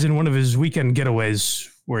dies in one of his weekend getaways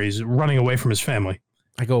where he's running away from his family.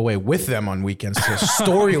 I go away with them on weekends to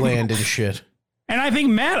Storyland and shit. And I think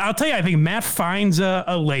Matt finds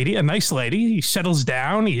a lady, a nice lady. He settles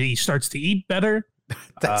down. He starts to eat better.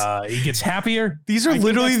 He gets happier. These are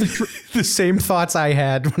literally the same thoughts I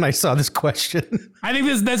had when I saw this question. I think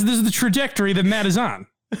this is the trajectory that Matt is on.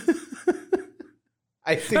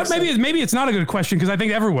 I think maybe it's not a good question because I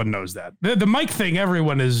think everyone knows that. The Mike thing,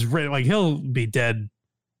 everyone is like, he'll be dead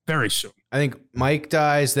very soon. I think Mike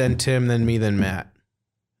dies, then Tim, then me, then Matt.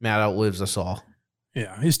 Matt outlives us all.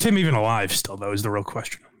 Yeah. Is Tim even alive still, though, is the real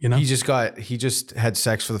question. You know? He just had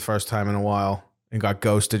sex for the first time in a while and got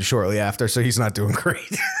ghosted shortly after, so he's not doing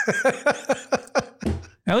great.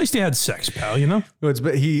 At least he had sex, pal, you know?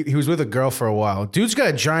 He was with a girl for a while. Dude's got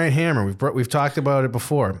a giant hammer. We've talked about it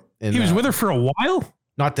before. He was with her for a while?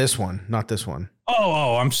 Not this one.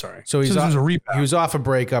 Oh, I'm sorry. So he was off a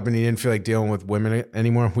breakup and he didn't feel like dealing with women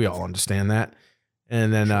anymore. We all understand that.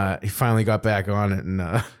 And then he finally got back on it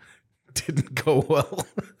and didn't go well.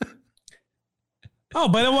 Oh,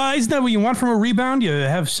 but isn't that what you want from a rebound? You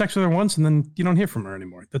have sex with her once and then you don't hear from her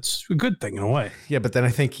anymore. That's a good thing in a way. Yeah, but then I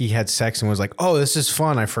think he had sex and was like, oh, this is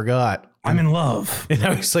fun. I forgot. I'm in love. And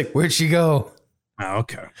I was like, where'd she go? Oh,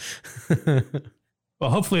 okay.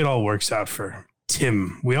 Well, hopefully it all works out for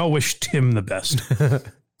Tim. We all wish Tim the best.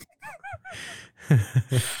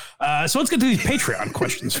 So let's get to these Patreon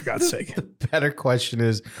questions, for God's sake. The better question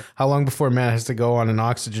is, how long before Matt has to go on an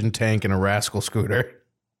oxygen tank and a rascal scooter?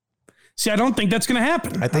 See, I don't think that's going to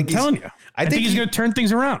happen. I'm telling you. I think he's going to turn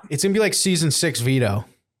things around. It's going to be like season 6 Vito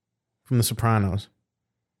from The Sopranos.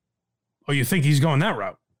 Oh, you think he's going that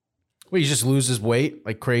route? Well, he just loses weight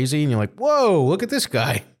like crazy, and you're like, whoa, look at this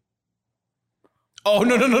guy. Oh,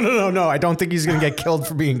 no. I don't think he's going to get killed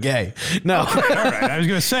for being gay. No. Okay, all right. I was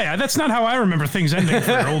going to say, that's not how I remember things ending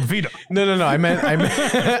for old Vito. No. I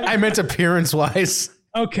meant appearance-wise.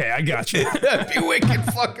 Okay, I got you. That'd be wicked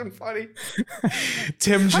fucking funny.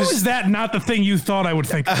 Tim just... How is that not the thing you thought I would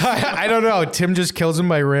think of? I don't know. Tim just kills him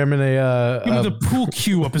by ramming the pool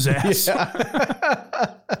cue up his ass.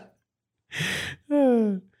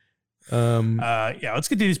 Yeah. Let's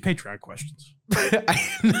get to these Patreon questions.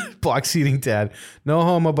 Block seating dad. No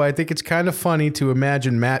homo, but I think it's kind of funny to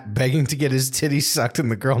imagine Matt begging to get his titties sucked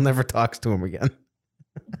and the girl never talks to him again.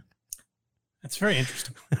 That's very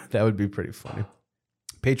interesting. That would be pretty funny.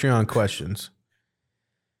 Patreon questions.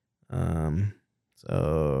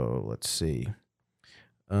 So let's see.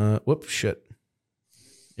 Whoops, shit.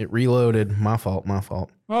 It reloaded. My fault.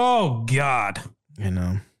 Oh God. You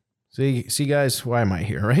know. See, guys, why am I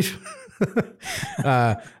here, right?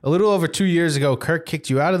 A little over 2 years ago, Kirk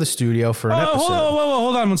kicked you out of the studio for an episode.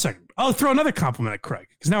 Hold on 1 second. I'll throw another compliment at Craig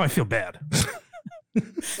because now I feel bad.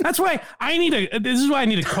 That's why this is why I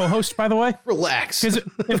need a co-host, by the way. Relax. Because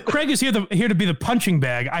if Craig is here to be the punching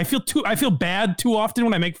bag, I feel bad too often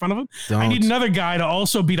when I make fun of him. Don't. I need another guy to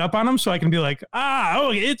also beat up on him so I can be like,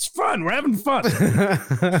 it's fun. We're having fun.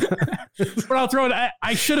 But I'll throw it.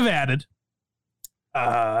 I should have added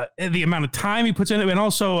the amount of time he puts in it, and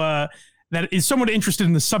also that is somewhat interested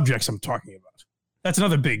in the subjects I'm talking about. That's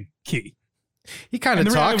another big key. He kind of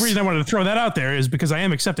talks. The reason I wanted to throw that out there is because I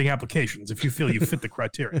am accepting applications if you feel you fit the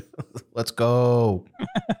criteria. Let's go.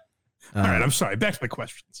 All right, I'm sorry. Back to my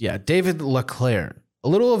questions. Yeah, David LeClaire. A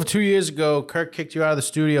little over 2 years ago, Kirk kicked you out of the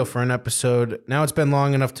studio for an episode. Now it's been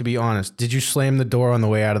long enough to be honest. Did you slam the door on the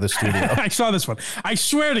way out of the studio? I saw this one. I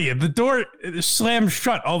swear to you, the door slams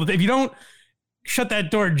shut all the time. If you don't shut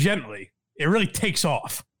that door gently, it really takes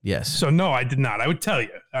off. Yes. So no, I did not. I would tell you,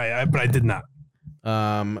 but I did not.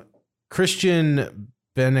 Christian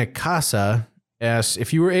Benecasa asks,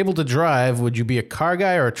 if you were able to drive, would you be a car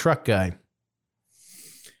guy or a truck guy?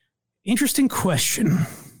 Interesting question.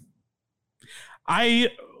 I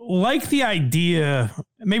like the idea,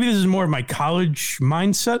 maybe this is more of my college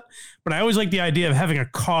mindset, but I always like the idea of having a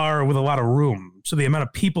car with a lot of room. So the amount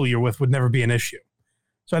of people you're with would never be an issue.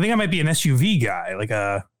 So I think I might be an SUV guy, like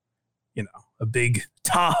a big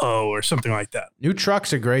Tahoe or something like that. New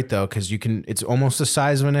trucks are great though, because it's almost the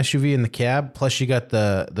size of an SUV in the cab. Plus you got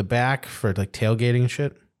the back for like tailgating and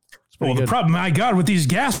shit. Well, the problem I got with these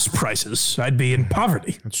gas prices, I'd be in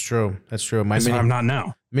poverty. That's true. I'm not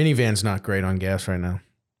now. Minivan's not great on gas right now.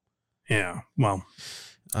 Yeah. Well,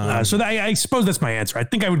 so I suppose that's my answer. I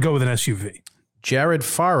think I would go with an SUV. Jared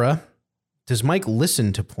Farah. Does Mike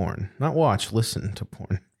listen to porn? Not watch, listen to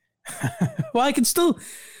porn. Well, I can still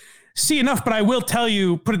see enough, but I will tell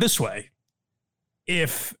you, put it this way.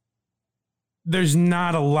 If there's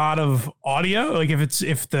not a lot of audio, like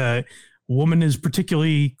if the woman is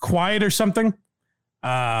particularly quiet or something,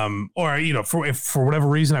 or, if for whatever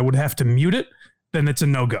reason I would have to mute it, then it's a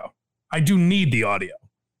no-go. I do need the audio,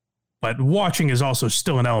 but watching is also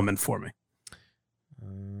still an element for me.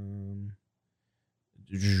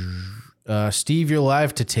 Steve, you're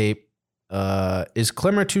live to tape. Is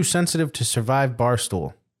Clemmer too sensitive to survive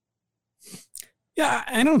Barstool? Yeah,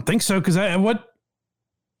 I don't think so. Because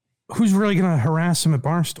who's really going to harass him at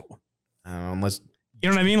Barstool? Unless you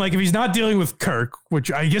know what I mean. Like if he's not dealing with Kirk,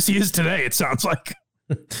 which I guess he is today, it sounds like.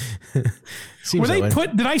 Were they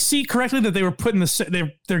did I see correctly that they were putting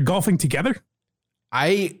they're golfing together?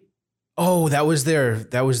 that was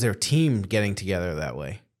their team getting together that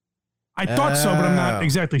way. I thought so, but I'm not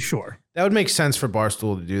exactly sure. That would make sense for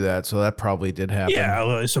Barstool to do that, so that probably did happen.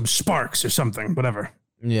 Yeah, some sparks or something, whatever.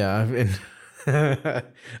 Yeah, I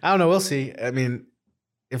don't know. We'll see. I mean,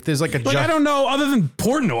 if there's like I don't know. Other than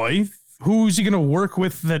Portnoy, who's he going to work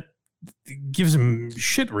with that gives him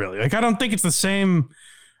shit? Really? Like, I don't think it's the same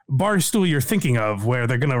Barstool you're thinking of, where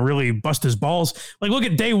they're going to really bust his balls. Like, look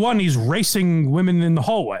at day one; he's racing women in the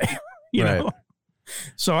hallway. You know.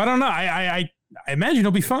 So I don't know. I imagine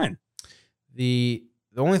he'll be fine. The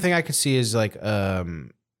only thing I could see is like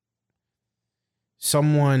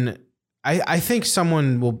someone. I think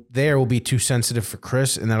someone will be too sensitive for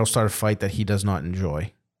Chris, and that'll start a fight that he does not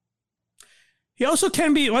enjoy. He also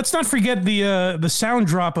can be. Let's not forget the sound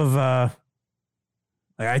drop of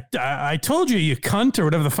Like I told you, you cunt, or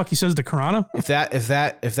whatever the fuck he says to Carano. If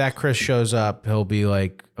that Chris shows up, he'll be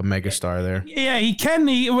like a megastar there. Yeah, he can.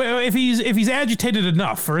 If he's agitated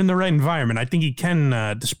enough or in the right environment, I think he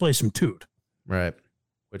can display some toot. Right.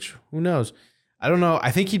 Which, who knows? I don't know.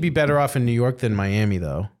 I think he'd be better off in New York than Miami,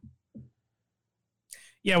 though.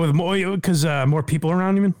 Yeah, with more, because more people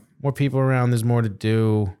around, you mean? More people around, there's more to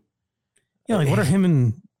do. Yeah, like what are him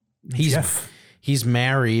and Jeff? He's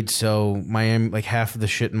married, so Miami, like half of the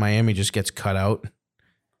shit in Miami just gets cut out.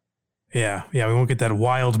 Yeah, we won't get that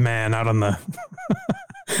wild man out on the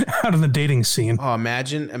out on the dating scene. Oh,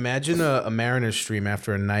 imagine a Mariners stream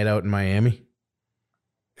after a night out in Miami.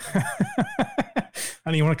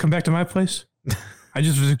 Honey, you want to come back to my place? I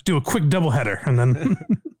just do a quick doubleheader and then.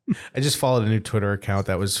 I just followed a new Twitter account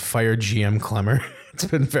that was Fire GM Clemmer. It's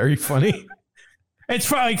been very funny.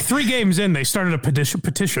 It's like 3 games in, they started a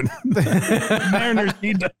petition. Mariners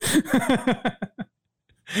need to.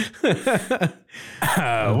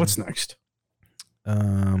 What's next?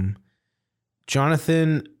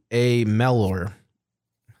 Jonathan A. Mellor.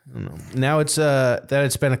 I don't know. Now it's that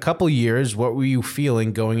it's been a couple years. What were you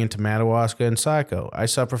feeling going into Madawaska and Saco? I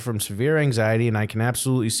suffer from severe anxiety, and I can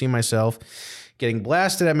absolutely see myself getting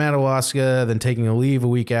blasted at Madawaska, then taking a leave a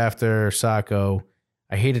week after Saco.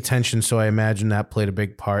 I hate attention, so I imagine that played a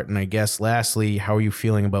big part. And I guess, lastly, how are you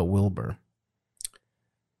feeling about Wilbur?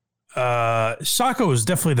 Saco was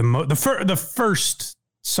definitely the first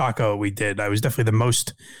Saco we did. I was definitely the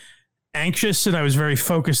most anxious, and I was very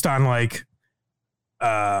focused on like.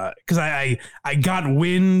 Because I got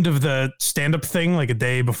wind of the stand-up thing like a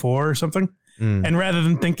day before or something. And rather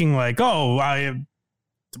than thinking like,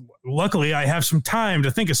 luckily I have some time to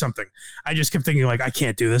think of something, I just kept thinking like, I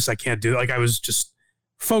can't do this. I can't do it. Like I was just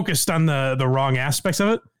focused on the wrong aspects of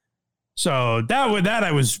it. So that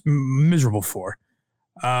I was miserable for.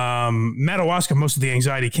 Madawaska, most of the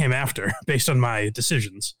anxiety came after based on my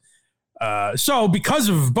decisions. So because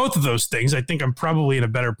of both of those things, I think I'm probably in a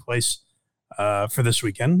better place for this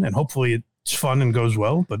weekend, and hopefully it's fun and goes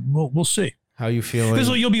well, but we'll see. How you feeling?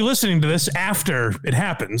 You'll be listening to this after it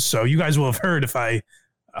happens, so you guys will have heard if I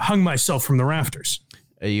hung myself from the rafters.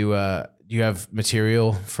 Are you do you have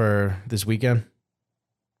material for this weekend?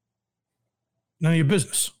 None of your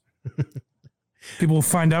business. People will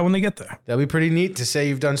find out when they get there. That'd be pretty neat to say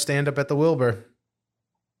you've done stand-up at the Wilbur.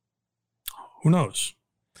 Who knows?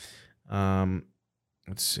 Let's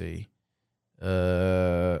see.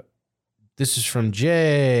 This is from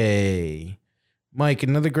Jay. Mike,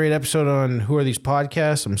 another great episode on Who Are These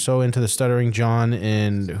Podcasts? I'm so into the Stuttering John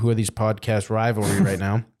and Who Are These Podcasts rivalry right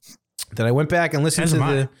now that I went back and listened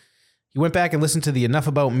to the Enough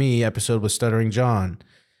About Me episode with Stuttering John.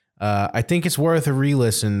 I think it's worth a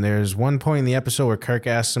re-listen. There's one point in the episode where Kirk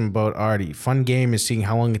asks him about Artie. Fun game is seeing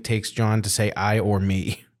how long it takes John to say I or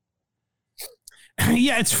me.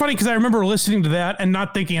 Yeah, it's funny because I remember listening to that and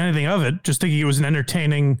not thinking anything of it, just thinking it was an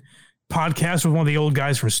entertaining podcast with one of the old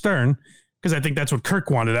guys from Stern, because I think that's what Kirk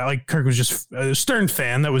wanted. Like Kirk was just a Stern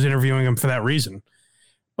fan that was interviewing him for that reason.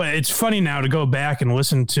 But it's funny now to go back and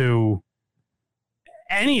listen to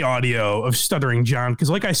any audio of Stuttering John, because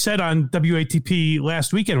like I said on WATP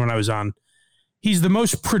last weekend when I was on, he's the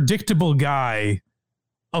most predictable guy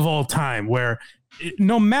of all time, where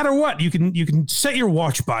no matter what, you can set your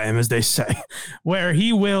watch by him, as they say, where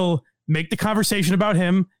he will make the conversation about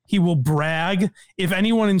him. He will brag. If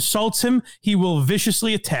anyone insults him, he will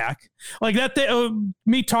viciously attack. Like that,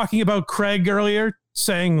 me talking about Craig earlier,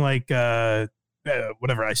 saying like,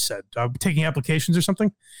 whatever I said, taking applications or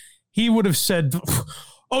something. He would have said,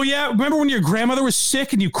 oh yeah, remember when your grandmother was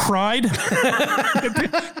sick and you cried?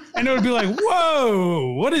 And it would be like,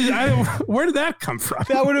 whoa, where did that come from?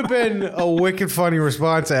 That would have been a wicked funny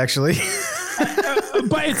response, actually.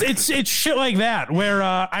 But it's shit like that, where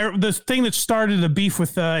the thing that started the beef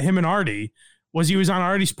with him and Artie was he was on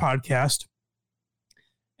Artie's podcast,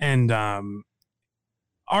 and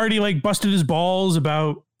Artie like busted his balls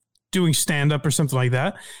about doing stand-up or something like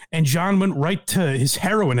that, and John went right to his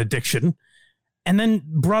heroin addiction, and then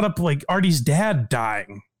brought up like Artie's dad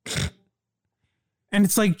dying. And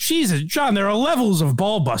it's like, Jesus, John, there are levels of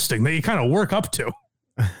ball busting that you kind of work up to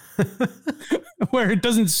where it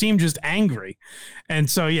doesn't seem just angry. And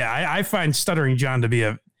so, yeah, I find Stuttering John to be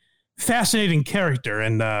a fascinating character.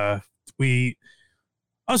 And us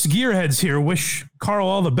gearheads here wish Carl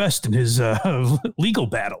all the best in his legal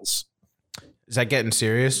battles. Is that getting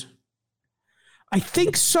serious? I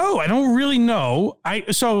think so. I don't really know. I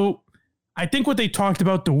think what they talked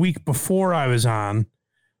about the week before I was on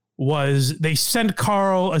was they sent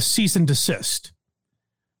Carl a cease and desist,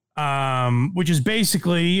 which is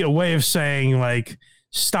basically a way of saying like,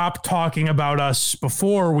 stop talking about us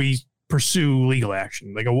before we pursue legal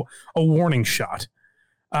action, like a warning shot.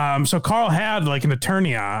 So Carl had like an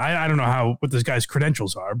attorney on. I don't know what this guy's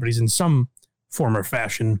credentials are, but he's in some form or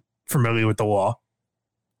fashion familiar with the law.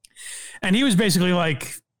 And he was basically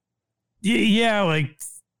like, yeah, like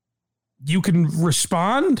you can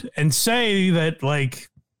respond and say that like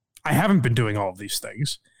I haven't been doing all of these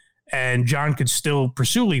things, and John could still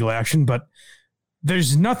pursue legal action, but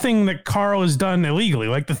there's nothing that Carl has done illegally.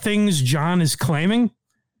 Like the things John is claiming,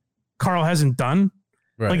 Carl hasn't done.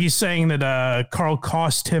 Right. Like he's saying that Carl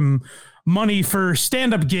cost him money for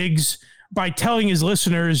stand-up gigs by telling his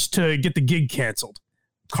listeners to get the gig canceled.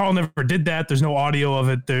 Carl never did that. There's no audio of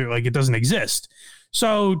it. Like it doesn't exist.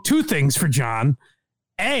 So 2 things for John.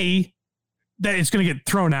 A, that it's going to get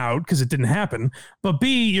thrown out because it didn't happen. But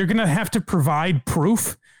B, you're going to have to provide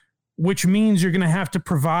proof, which means you're going to have to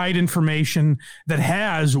provide information that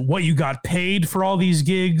has what you got paid for all these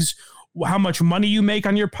gigs, how much money you make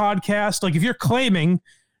on your podcast. Like if you're claiming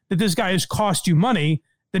that this guy has cost you money,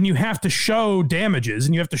 then you have to show damages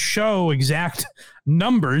and you have to show exact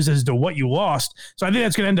numbers as to what you lost. So I think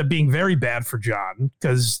that's going to end up being very bad for John,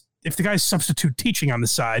 because if the guy's substitute teaching on the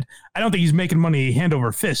side, I don't think he's making money hand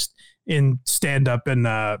over fist in stand-up and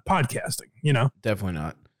podcasting, you know? Definitely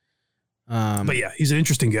not. But yeah, he's an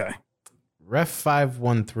interesting guy. Ref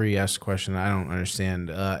 513 asked a question I don't understand.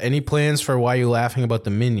 Any plans for Why You Laughing About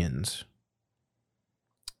the Minions?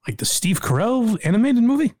 Like the Steve Carell animated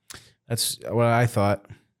movie? That's what I thought.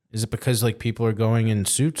 Is it because like people are going in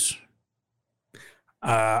suits?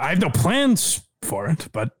 I have no plans for it,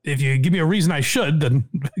 but if you give me a reason I should, then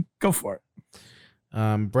go for it.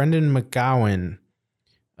 Brendan McGowan.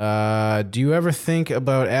 Do you ever think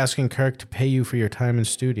about asking Kirk to pay you for your time in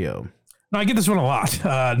studio? No, I get this one a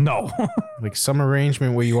lot. No. Like some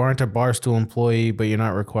arrangement where you aren't a Barstool employee, but you're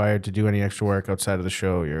not required to do any extra work outside of the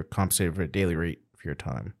show. You're compensated for a daily rate for your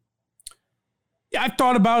time. Yeah, I've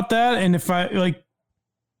thought about that. And if I like,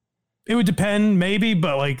 it would depend maybe,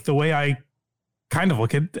 but like the way I kind of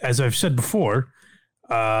look at, as I've said before,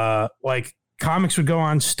 like comics would go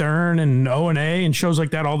on Stern and O&A and shows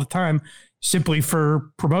like that all the time simply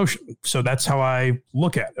for promotion. So that's how I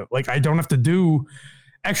look at it. Like I don't have to do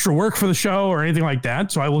extra work for the show or anything like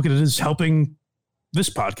that. So I look at it as helping this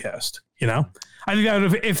podcast, you know? I think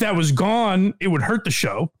that if that was gone, it would hurt the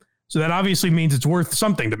show. So that obviously means it's worth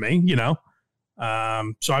something to me, you know?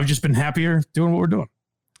 So I've just been happier doing what we're doing.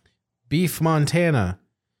 Beef Montana.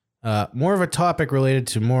 More of a topic related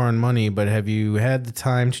to More on Money, but have you had the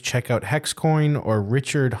time to check out Hexcoin or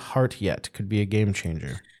Richard Hart yet? Could be a game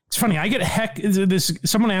changer. It's funny. I get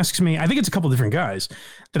someone asks me, I think it's a couple different guys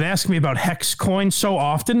that ask me about Hexcoin so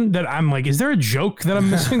often that I'm like, is there a joke that I'm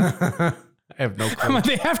missing? I have no clue. Like,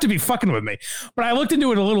 they have to be fucking with me. But I looked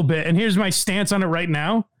into it a little bit, and here's my stance on it right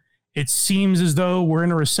now. It seems as though we're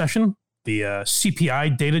in a recession. The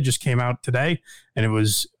CPI data just came out today, and it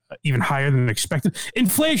was even higher than expected.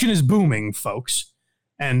 Inflation is booming, folks.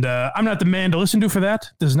 And I'm not the man to listen to for that.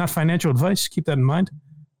 This is not financial advice. Keep that in mind.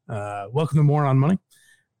 Welcome to More on Money.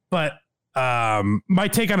 But my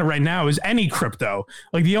take on it right now is any crypto.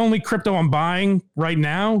 Like the only crypto I'm buying right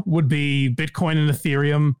now would be Bitcoin and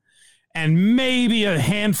Ethereum, and maybe a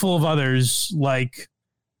handful of others like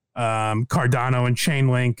Cardano and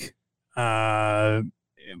Chainlink.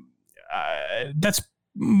 That's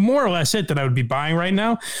more or less it that I would be buying right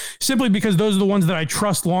now, simply because those are the ones that I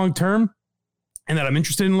trust long term and that I'm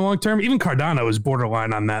interested in long term. Even Cardano is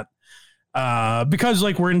borderline on that. Because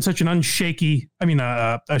like we're in such an shaky,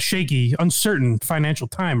 uncertain financial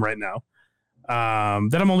time right now,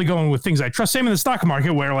 that I'm only going with things I trust. Same in the stock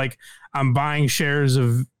market, where like I'm buying shares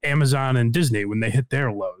of Amazon and Disney when they hit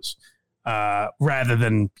their lows, rather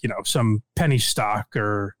than, some penny stock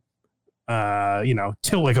or,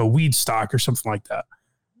 till like a weed stock or something like that.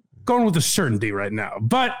 Going with the certainty right now.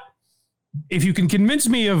 But if you can convince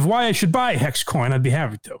me of why I should buy Hexcoin, I'd be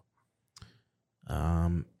happy to.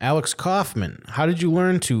 Alex Kaufman, how did you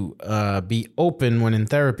learn to be open when in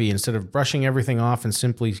therapy instead of brushing everything off and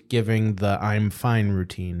simply giving the I'm fine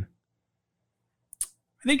routine?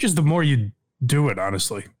 I think just the more you do it,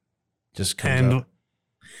 honestly. Just comes up.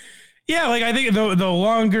 Yeah, like I think the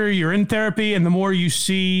longer you're in therapy and the more you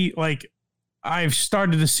see, like I've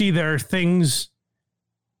started to see there are things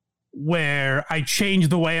where I change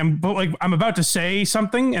the way I'm about to say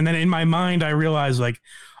something, and then in my mind I realize like,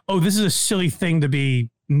 oh, this is a silly thing to be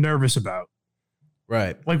nervous about.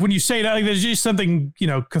 Right. Like when you say that, like, there's just something,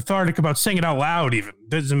 cathartic about saying it out loud even. It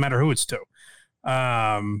doesn't matter who it's to.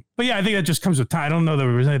 But yeah, I think that just comes with time. I don't know that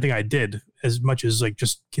there was anything I did as much as like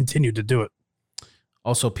just continue to do it.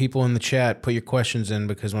 Also, people in the chat, put your questions in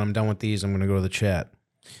because when I'm done with these, I'm going to go to the chat.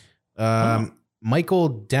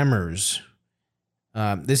 Michael Demers.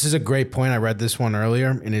 This is a great point. I read this one earlier,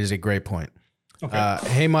 and it is a great point. Okay.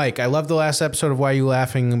 Hey, Mike, I love the last episode of Why Are You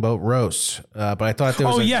Laughing About Roasts, but I thought there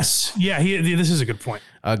was yes. Yeah, this is a good point.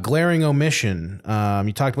 A glaring omission.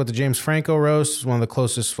 You talked about the James Franco roast. It's one of the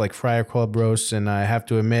closest like Friar Club roasts, and I have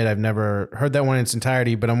to admit I've never heard that one in its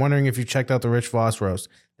entirety, but I'm wondering if you checked out the Rich Voss roast.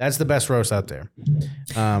 That's the best roast out there.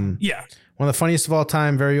 Yeah. One of the funniest of all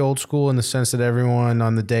time, very old school in the sense that everyone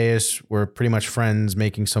on the dais were pretty much friends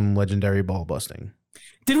making some legendary ball busting.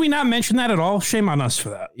 Did we not mention that at all? Shame on us for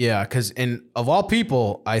that. Yeah, because of all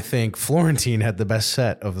people, I think Florentine had the best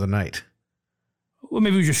set of the night. Well,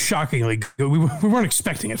 maybe it was just shockingly good. We weren't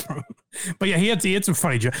expecting it from him. But yeah, he had some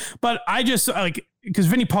funny jokes. But I just because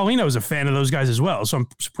Vinny Paulino is a fan of those guys as well. So I'm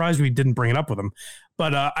surprised we didn't bring it up with him.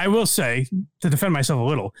 But I will say, to defend myself a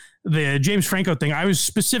little, the James Franco thing, I was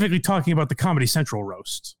specifically talking about the Comedy Central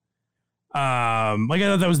roast. I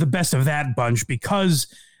thought that was the best of that bunch because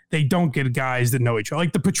they don't get guys that know each other.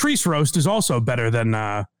 Like the Patrice roast is also better than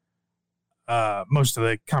most of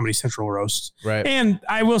the Comedy Central roasts. Right. And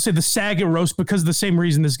I will say the Saget roast, because of the same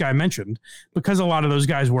reason this guy mentioned, because a lot of those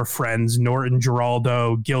guys were friends, Norton,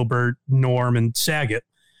 Giraldo, Gilbert, Norm, and Saget.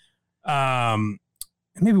 And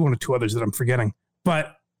maybe one or two others that I'm forgetting.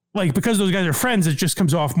 But like because those guys are friends, it just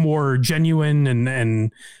comes off more genuine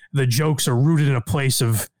and the jokes are rooted in a place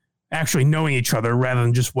of actually knowing each other rather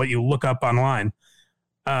than just what you look up online.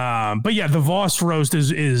 But yeah, the Voss roast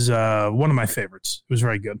is one of my favorites. It was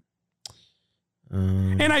very good.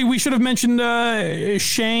 And we should have mentioned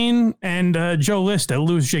Shane and Joe List at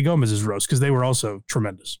Louis J. Gomez's roast because they were also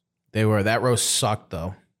tremendous. They were. That roast sucked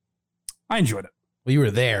though. I enjoyed it. Well, you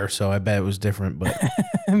were there, so I bet it was different, but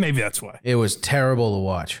maybe that's why. It was terrible to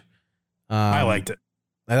watch. I liked it.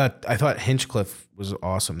 I thought Hinchcliffe was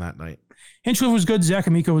awesome that night. Hinchcliffe was good. Zach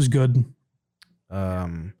Amico was good.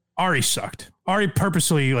 Ari sucked. Ari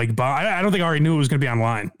purposely I don't think Ari knew it was going to be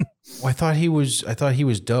online. Well, I thought he was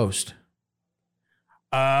dosed.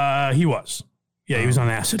 He was. Yeah, he was on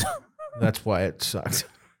acid. That's why it sucked.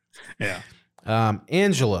 Yeah.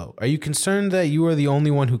 Angelo, are you concerned that you are the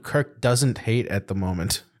only one who Kirk doesn't hate at the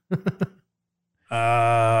moment?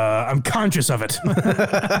 I'm conscious of it.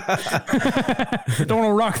 Don't want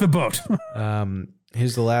to rock the boat.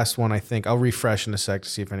 Here's the last one, I think. I'll refresh in a sec to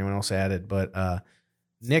see if anyone else added. But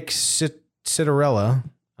Nick Citarella,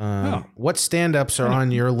 what stand-ups are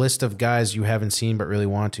on your list of guys you haven't seen but really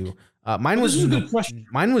want to? Mine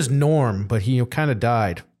was Norm, but he kind of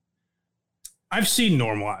died. I've seen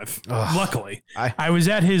Norm live. Luckily, I was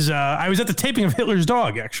at his. I was at the taping of Hitler's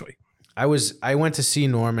Dog. Actually, I went to see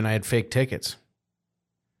Norm and I had fake tickets.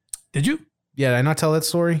 Did you? Yeah, did I not tell that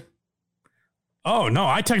story? Oh no,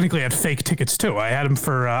 I technically had fake tickets too. I had him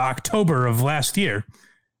for October of last year,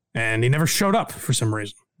 and he never showed up for some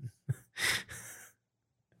reason.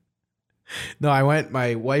 No, I went.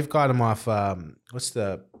 My wife got him off. What's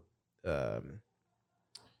that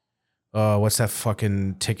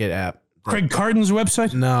fucking ticket app? Craig Carden's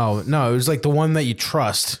website? No, it was like the one that you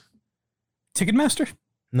trust. Ticketmaster?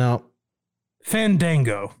 No.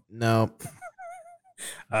 Fandango? No.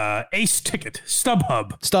 Ace Ticket?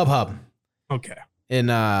 StubHub? Okay.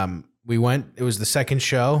 And we went, it was the second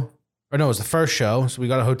show. Or no, it was the first show. So we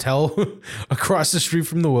got a hotel across the street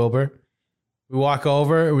from the Wilbur. We walk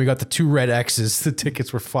over and we got the 2 red X's. The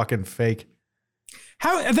tickets were fucking fake.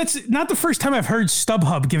 How? That's not the first time I've heard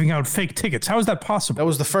StubHub giving out fake tickets. How is that possible? That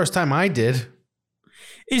was the first time I did.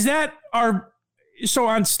 Is that so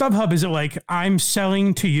on StubHub, is it like I'm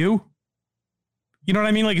selling to you? You know what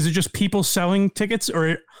I mean? Like, is it just people selling tickets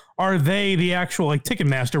or are they the actual like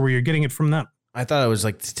Ticketmaster where you're getting it from them? I thought it was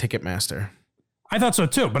like the Ticketmaster. I thought so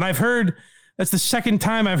too, but I've heard that's the second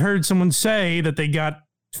time I've heard someone say that they got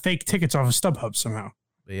fake tickets off of StubHub somehow.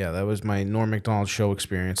 But yeah, that was my Norm Macdonald show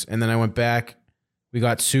experience. And then I went back. We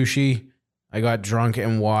got sushi. I got drunk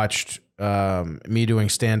and watched me doing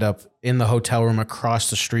stand-up in the hotel room across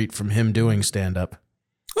the street from him doing stand-up.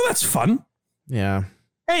 Well, that's fun. Yeah.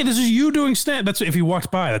 Hey, this is you doing stand. That's if you walked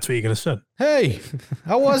by, that's what you could have said. Hey,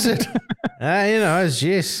 how was it? It's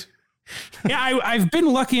just. Yeah, I've been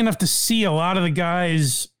lucky enough to see a lot of the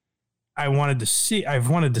guys I've wanted to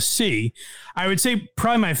see. I would say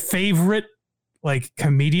probably my favorite like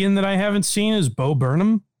comedian that I haven't seen is Bo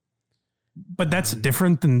Burnham. But that's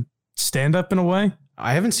different than stand-up in a way.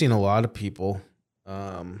 I haven't seen a lot of people.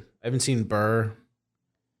 I haven't seen Burr.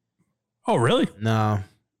 Oh, really? No.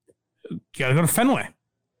 You gotta go to Fenway.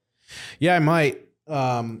 Yeah, I might.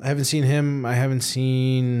 I haven't seen him. I haven't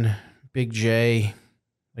seen Big J.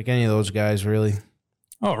 Like any of those guys, really.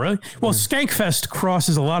 Oh, really? Well, Skankfest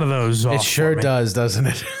crosses a lot of those off. It sure does, doesn't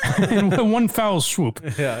it? In one foul swoop.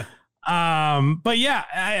 Yeah. But yeah,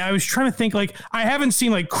 I was trying to think, like, I haven't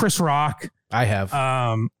seen like Chris Rock, I have.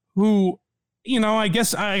 who, I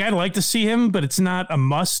guess I'd like to see him, but it's not a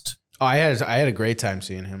must. Oh, I had a great time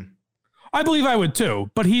seeing him. I believe I would too,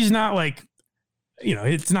 but he's not like,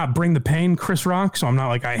 it's not Bring the Pain Chris Rock, so I'm not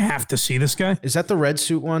like I have to see this guy. Is that the red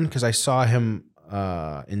suit one? Because I saw him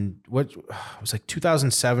in what it was like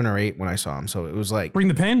 2007 or 8 when I saw him. So it was like Bring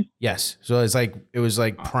the Pain? yes. So it was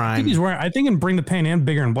like prime. I think in Bring the Pain and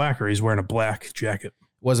Bigger and Blacker, he's wearing a black jacket.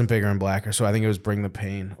 Wasn't Bigger and Blacker, so I think it was Bring the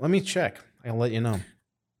Pain. Let me check. I'll let you know.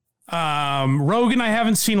 Rogan I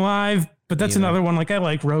haven't seen live, but that's Neither. another one. Like, I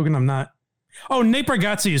like Rogan. I'm not. Oh, Nate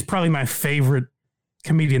Bargatze is probably my favorite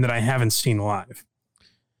comedian that I haven't seen live.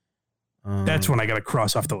 That's one I got to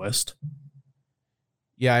cross off the list.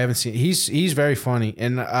 Yeah, I haven't seen. He's very funny,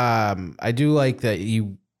 and I do like that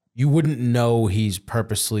you wouldn't know he's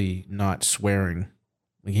purposely not swearing.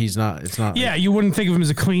 Like he's not. It's not. Yeah, you wouldn't think of him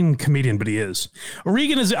as a clean comedian, but he is.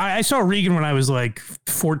 Regan is. I saw Regan when I was like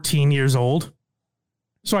 14 years old,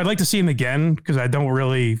 so I'd like to see him again because I don't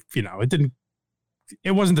really,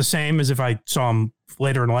 it wasn't the same as if I saw him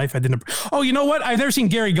later in life. I didn't. Oh, you know what? I've never seen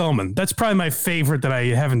Gary Gulman. That's probably my favorite that I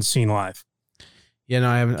haven't seen live. Yeah, no,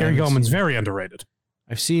 I haven't. Gary Gulman's very underrated.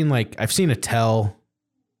 I've seen Attell.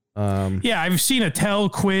 Yeah, I've seen Attell,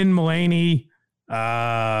 Quinn, Mulaney,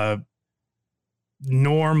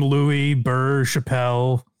 Norm, Louis, Burr,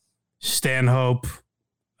 Chappelle, Stanhope,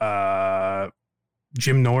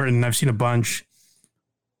 Jim Norton. I've seen a bunch.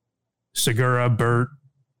 Segura, Burt.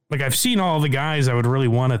 Like, I've seen all the guys I would really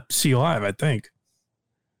want to see live, I think.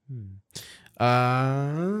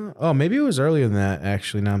 Maybe it was earlier than that,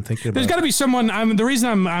 actually. Now I'm thinking about There's got to be someone. The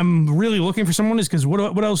reason I'm really looking for someone is because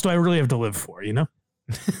what else do I really have to live for,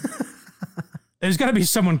 There's got to be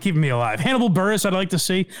someone keeping me alive. Hannibal Buress, I'd like to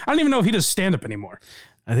see. I don't even know if he does stand-up anymore.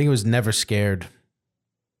 I think it was Never Scared.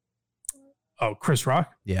 Oh, Chris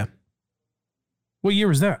Rock? Yeah. What year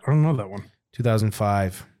was that? I don't know that one.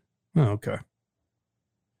 2005. Oh, okay.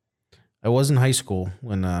 I was in high school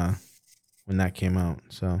when that came out,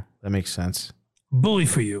 so that makes sense. Bully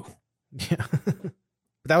for you. Yeah.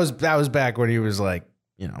 That was back when he was like,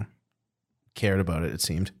 cared about it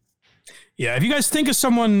seemed. Yeah, if you guys think of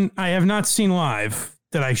someone I have not seen live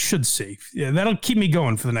that I should see, yeah, that'll keep me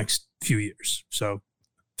going for the next few years. So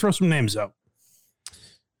throw some names out.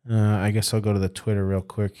 I guess I'll go to the Twitter real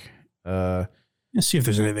quick. Let's see if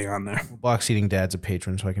there's anything on there. Box Eating Dad's a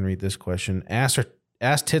patron, so I can read this question. Ass,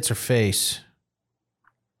 tits, or face?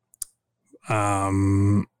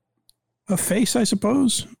 A face, I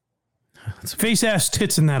suppose. Face, ass,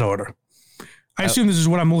 tits in that order. I assume this is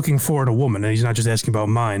what I'm looking for in a woman, and he's not just asking about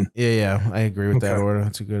mine. Yeah, I agree with that Okay. order.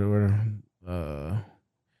 That's a good order.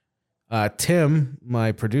 Tim,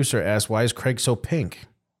 my producer, asked, "Why is Craig so pink?"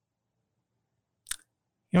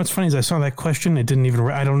 What's funny is I saw that question. It didn't even.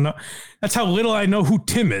 I don't know. That's how little I know who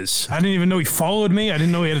Tim is. I didn't even know he followed me. I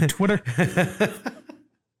didn't know he had a Twitter.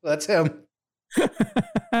 That's him.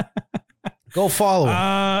 Go follow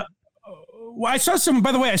him. Well, I saw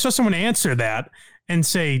someone answer that and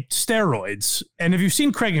say steroids. And if you've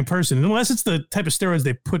seen Craig in person, unless it's the type of steroids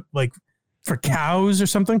they put like for cows or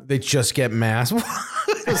something, They just get mass.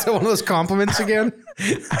 Is that one of those compliments again?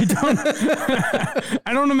 I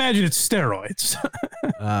don't imagine it's steroids.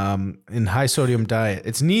 In high sodium diet,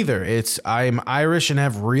 it's neither. It's I'm Irish and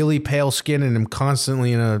have really pale skin and am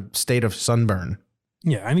constantly in a state of sunburn.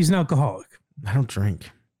 Yeah, and he's an alcoholic. I don't drink.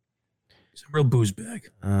 He's a real booze bag.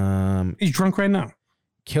 He's drunk right now.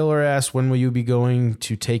 Killer asked, "When will you be going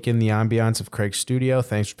to take in the ambiance of Craig's studio?"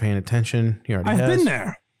 Thanks for paying attention. He already I've has. been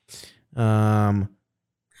there.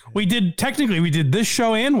 We did this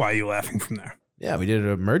show and Why Are You Laughing from there. Yeah, we did an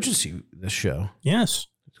emergency this show. Yes.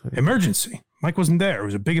 Emergency. Mike wasn't there. It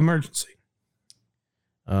was a big emergency.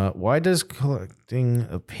 Why does collecting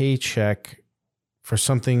a paycheck for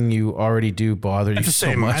something you already do bother you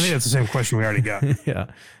so much? I think that's the same question we already got. Yeah.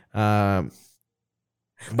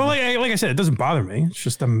 But like I said, it doesn't bother me. It's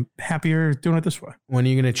just I'm happier doing it this way. When are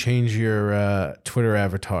you going to change your Twitter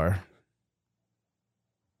avatar?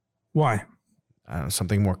 Why?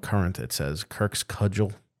 Something more current. It says Kirk's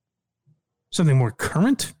Cudgel. Something more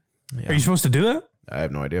current? Yeah. Are you supposed to do that? I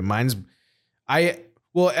have no idea.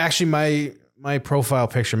 Actually, my profile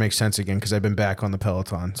picture makes sense again because I've been back on the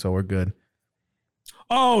Peloton, so we're good.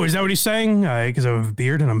 Oh, is that what he's saying? Because I have a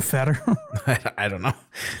beard and I'm fatter? I don't know.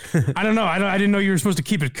 I don't know. I didn't know you were supposed to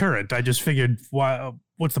keep it current. I just figured,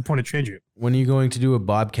 what's the point of changing it? When are you going to do a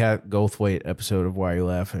Bobcat Goldthwait episode of Why Are You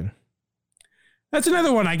Laughing? That's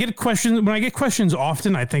another one. I get questions. When I get questions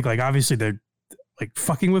often, I think like obviously they're like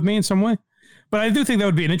fucking with me in some way. But I do think that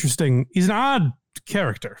would be an interesting. He's an odd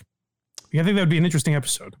character. I think that would be an interesting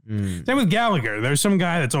episode. Same with Gallagher. There's some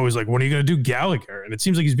guy that's always like, when are you going to do Gallagher? And it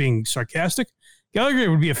seems like he's being sarcastic. Gallagher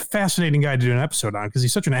would be a fascinating guy to do an episode on because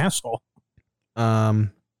he's such an asshole.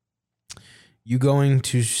 You going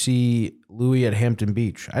to see Louis at Hampton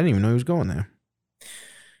Beach? I didn't even know he was going there.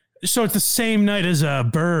 So it's the same night as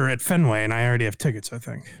Burr at Fenway, and I already have tickets, I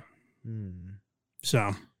think.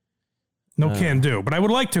 So no can do. But I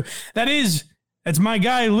would like to. That's my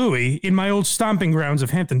guy, Louis, in my old stomping grounds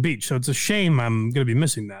of Hampton Beach. So it's a shame I'm going to be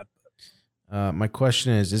missing that. My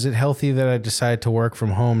question is it healthy that I decided to work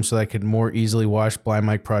from home so that I could more easily watch Blind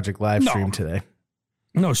Mike Project live stream today?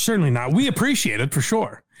 No, certainly not. We appreciate it for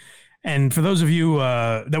sure. And for those of you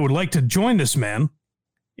that would like to join this man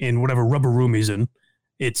in whatever rubber room he's in,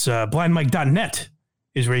 it's blindmike.net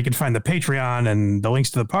is where you can find the Patreon and the links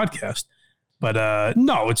to the podcast. But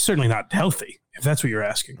no, it's certainly not healthy, if that's what you're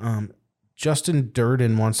asking. Justin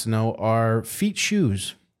Durden wants to know, are feet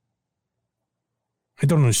shoes? I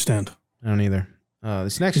don't understand. I don't either.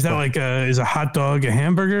 This next is that like is a hot dog a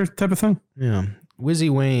hamburger type of thing? Yeah. Wizzy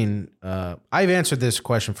Wayne, I've answered this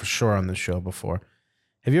question for sure on this show before.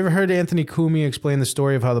 Have you ever heard Anthony Cumia explain the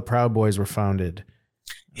story of how the Proud Boys were founded?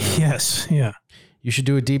 Yes. Yeah. You should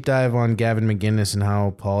do a deep dive on Gavin McInnes and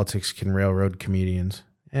how politics can railroad comedians.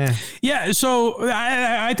 Yeah. So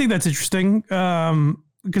I think that's interesting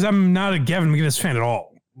because I'm not a Gavin McInnes fan at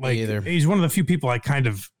all. Like, me either. He's one of the few people I kind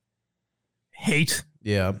of hate.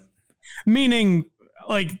 Yeah. Meaning,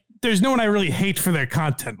 like, there's no one I really hate for their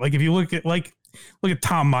content. Like, if you look at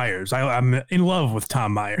Tom Myers. I'm in love with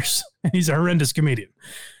Tom Myers. He's a horrendous comedian.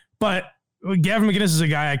 But Gavin McInnes is a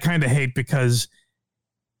guy I kind of hate because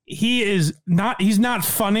he's not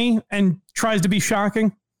funny and tries to be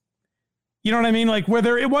shocking. You know what I mean? Like,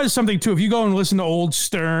 whether it was something too, if you go and listen to old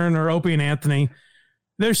Stern or Opie and Anthony,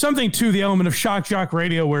 there's something to the element of shock jock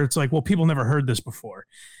radio where it's like, well, people never heard this before.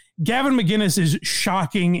 Gavin McInnes is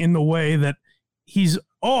shocking in the way that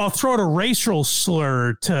I'll throw out a racial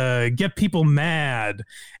slur to get people mad,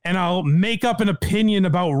 and I'll make up an opinion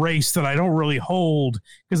about race that I don't really hold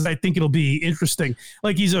because I think it'll be interesting.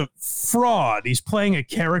 Like, he's a fraud. He's playing a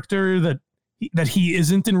character that he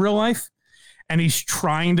isn't in real life, and he's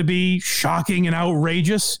trying to be shocking and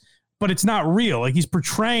outrageous, but it's not real. Like, he's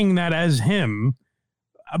portraying that as him,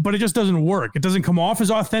 but it just doesn't work. It doesn't come off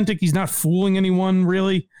as authentic. He's not fooling anyone,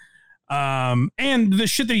 really. And the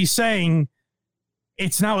shit that he's saying,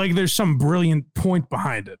 it's not like there's some brilliant point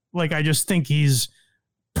behind it. Like, I just think he's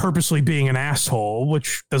purposely being an asshole,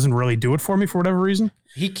 which doesn't really do it for me for whatever reason.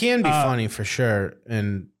 He can be funny for sure.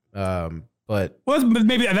 And, but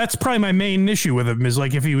maybe that's probably my main issue with him is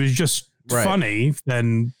like, if he was just funny,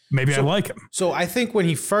 then maybe I like him. So I think when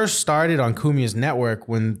he first started on Cumia's network,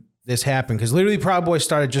 when this happened, because literally Proud Boys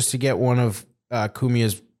started just to get one of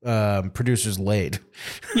Cumia's producers laid.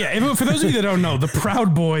 Yeah. For those of you that don't know, the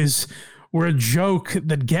Proud Boys were a joke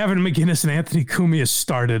that Gavin McInnes and Anthony Cumia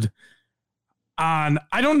started on.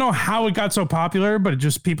 I don't know how it got so popular, but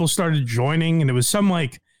people started joining, and it was some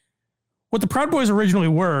like what the Proud Boys originally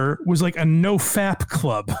was like a no fap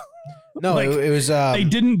club. No, like, it was they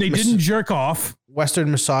didn't jerk off. Western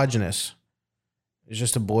misogynist. It was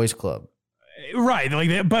just a boys club. Right.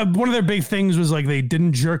 Like but one of their big things was like they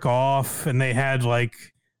didn't jerk off, and they had like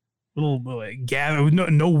little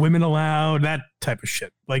no women allowed, that type of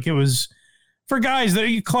shit. Like, it was for guys that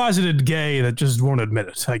are closeted gay that just won't admit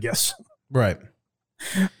it, I guess. Right.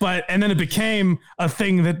 And then it became a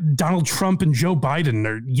thing that Donald Trump and Joe Biden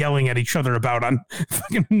are yelling at each other about on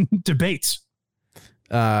fucking debates.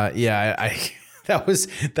 Yeah, that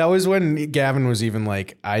was when Gavin was even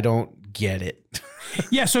like, I don't get it.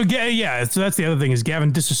 Yeah. So that's the other thing is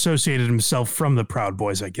Gavin disassociated himself from the Proud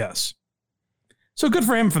Boys, I guess. So good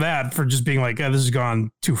for him for that, for just being like, this has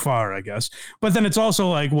gone too far, I guess. But then it's also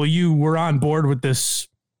like, well, you were on board with this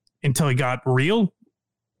until it got real.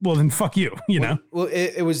 Well, then fuck you, know? Well,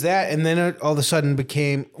 it was that. And then it all of a sudden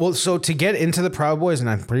became, so to get into the Proud Boys, and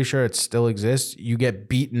I'm pretty sure it still exists, you get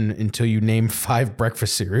beaten until you name 5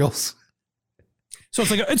 breakfast cereals. So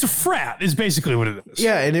it's like, it's a frat is basically what it is.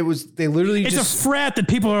 Yeah. And they literally it's a frat that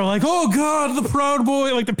people are like, oh God, the Proud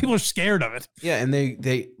Boy. Like, the people are scared of it. Yeah. And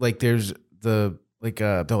they like, there's they're like,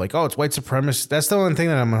 oh, it's white supremacist. That's the only thing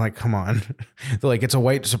that I'm like, come on. They're like, it's a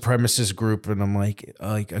white supremacist group. And I'm like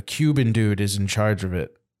a Cuban dude is in charge of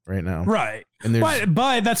it right now. Right. And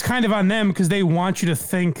but that's kind of on them because they want you to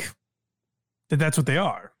think that that's what they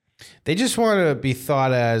are. They just want to be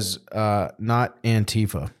thought as not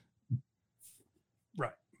Antifa.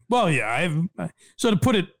 Right. Well, yeah. So to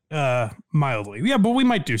put it mildly, yeah, but we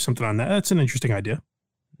might do something on that. That's an interesting idea.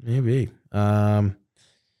 Maybe.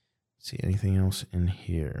 See anything else in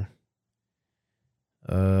here?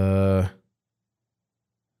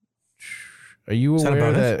 Are you Is that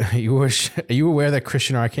aware about that are you aware that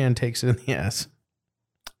Christian Arcand takes it in the ass?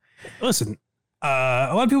 Listen,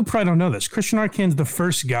 a lot of people probably don't know this. Christian Arcand's the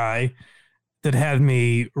first guy that had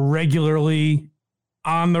me regularly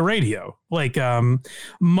on the radio. Like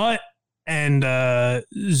Mutt and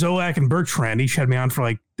Zolak and Bertrand each had me on for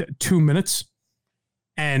like 2 minutes.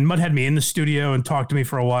 And Mutt had me in the studio and talked to me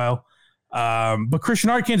for a while. But Christian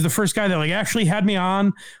Arcand's the first guy that like actually had me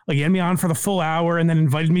on. Like he had me on for the full hour and then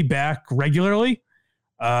invited me back regularly.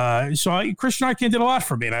 Christian Arcand did a lot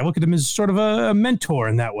for me, and I look at him as sort of a mentor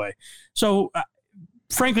in that way. So,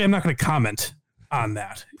 frankly, I'm not going to comment on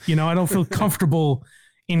that. You know, I don't feel comfortable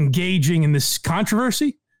engaging in this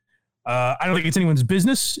controversy. I don't think it's anyone's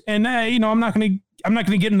business, and I'm not going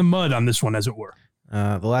to get in the mud on this one, as it were.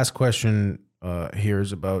 The last question here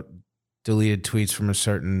is about deleted tweets from a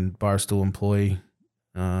certain Barstool employee,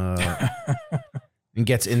 and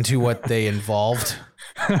gets into what they involved.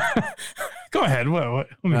 Go ahead. What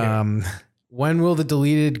When will the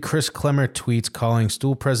deleted Chris Klemmer tweets calling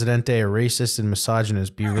Stool Presidente a racist and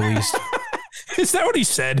misogynist be released? Is that what he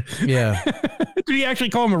said? Yeah. Did he actually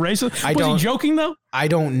call him a racist? Was he joking, though? I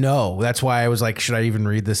don't know. That's why I was like, should I even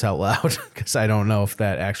read this out loud? Because I don't know if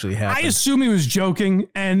that actually happened. I assume he was joking,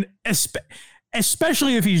 and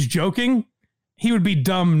especially if he's joking, he would be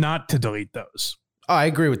dumb not to delete those. Oh, I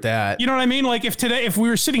agree with that. You know what I mean? Like if we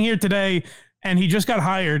were sitting here today and he just got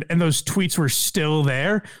hired and those tweets were still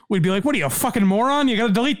there, we'd be like, what are you, a fucking moron? You got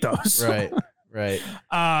to delete those. Right.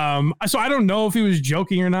 So I don't know if he was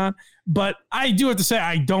joking or not, but I do have to say,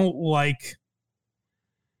 I don't like,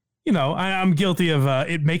 I'm guilty of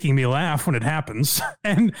it making me laugh when it happens.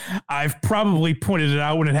 And I've probably pointed it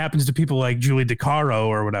out when it happens to people like Julie DeCaro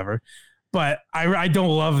or whatever. But I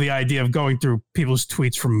don't love the idea of going through people's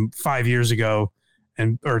tweets from 5 years ago.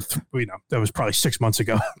 That was probably 6 months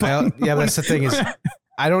ago. But that's the thing is,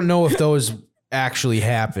 I don't know if those actually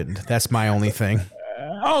happened. That's my only thing.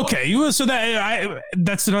 Okay, so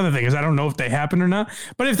that's another thing is I don't know if they happened or not.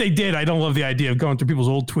 But if they did, I don't love the idea of going through people's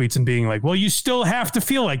old tweets and being like, well, you still have to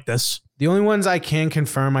feel like this. The only ones I can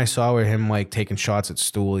confirm I saw were him like taking shots at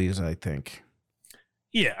Stoolies, I think.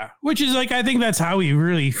 Yeah, which is like, I think that's how he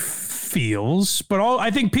really feels. But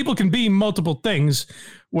I think people can be multiple things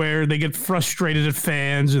where they get frustrated at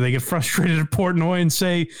fans or they get frustrated at Portnoy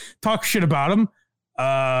and talk shit about him,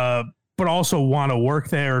 but also want to work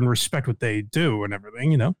there and respect what they do and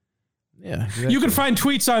everything, Yeah. Exactly. You can find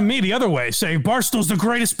tweets on me the other way saying Barstool's the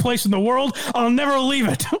greatest place in the world. I'll never leave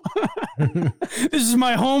it. This is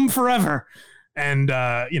my home forever. And,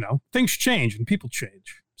 things change and people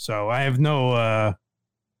change. So I have no...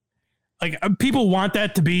 people want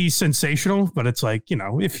that to be sensational, but it's like,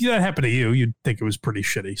 if that happened to you, you'd think it was pretty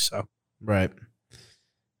shitty. So, right.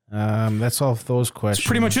 That's all of those questions. That's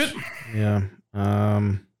pretty much it. Yeah.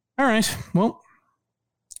 All right. Well,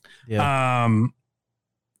 yeah.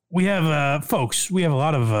 We have, folks, we have a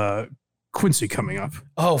lot of Quincy coming up.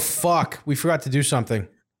 Oh, fuck. We forgot to do something.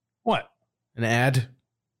 What? An ad.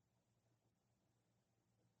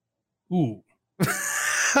 Ooh.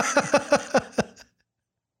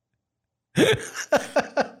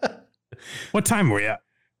 What time were we at?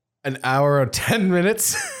 An hour or 10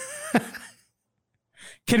 minutes.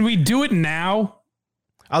 Can we do it now?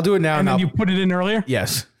 I'll do it now. And then you put it in earlier?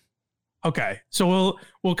 Yes. Okay. So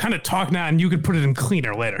we'll kind of talk now and you could put it in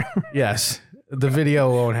cleaner later. Yes. The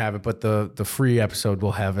video won't have it, but the free episode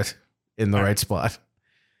will have it in the right spot.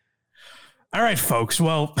 All right, folks.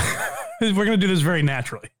 Well, we're going to do this very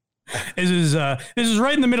naturally. This is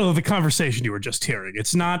right in the middle of the conversation you were just hearing.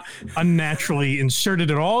 It's not unnaturally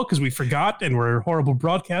inserted at all because we forgot and we're horrible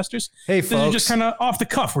broadcasters. Hey, this folks. is just kind of off the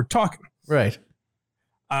cuff. We're talking. Right.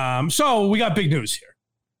 So we got big news here.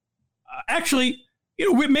 Actually,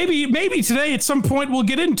 maybe today at some point we'll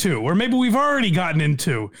get into, or maybe we've already gotten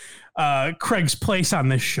into Craig's place on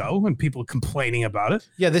this show and people complaining about it.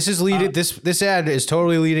 Yeah, this is this ad is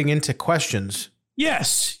totally leading into questions.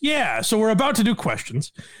 Yes. Yeah. So we're about to do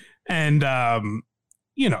questions. And,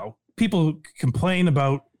 people complain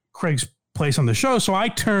about Craig's place on the show. So I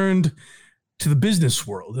turned to the business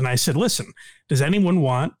world and I said, listen, does anyone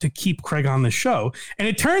want to keep Craig on the show? And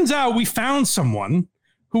it turns out we found someone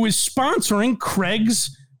who is sponsoring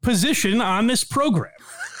Craig's position on this program.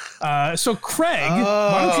 So Craig,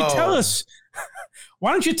 why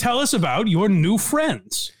don't you tell us about your new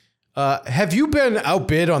friends? Have you been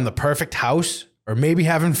outbid on the perfect house or maybe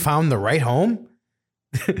haven't found the right home?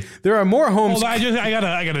 There are more homes. Well, I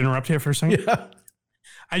gotta interrupt here for a second. Yeah.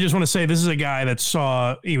 I just want to say this is a guy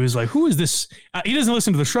that he was like, who is this? He doesn't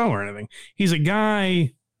listen to the show or anything. He's a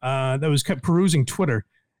guy that was kept perusing Twitter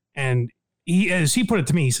and as he put it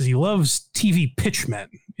to me, he says he loves TV pitchmen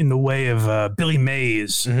in the way of Billy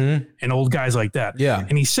Mays and old guys like that. Yeah.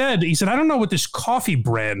 And he said, I don't know what this coffee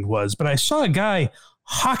brand was, but I saw a guy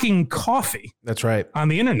hawking coffee. That's right. On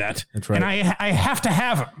the internet. That's right. And I have to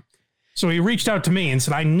have him. So he reached out to me and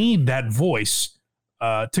said, I need that voice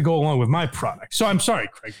to go along with my product. So I'm sorry,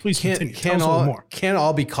 Craig. Please continue. Tell us a little more. Can't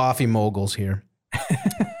all be coffee moguls here.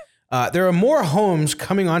 There are more homes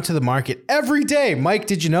coming onto the market every day. Mike,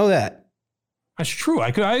 did you know that? That's true.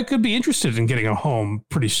 I could be interested in getting a home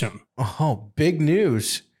pretty soon. Oh, big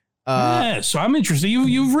news. Yeah, so I'm interested.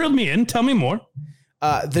 You've reeled me in. Tell me more.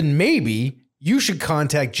 Then maybe you should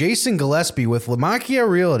contact Jason Gillespie with Lamachia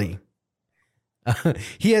Realty.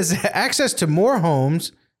 He has access to more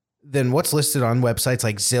homes than what's listed on websites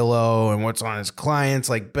like Zillow and what's on his clients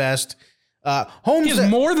like Best. Homes. He has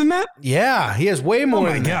more than that? Yeah, he has way more. Oh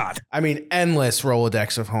my than God. That. I mean, endless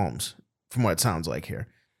Rolodex of homes from what it sounds like here.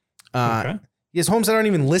 Okay. He has homes that aren't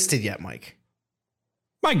even listed yet, Mike.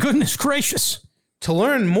 My goodness gracious. To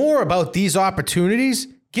learn more about these opportunities,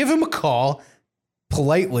 give him a call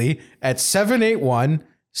politely at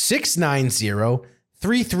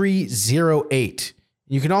 781-690-3308.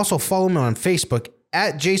 You can also follow him on Facebook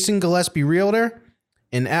at Jason Gillespie Realtor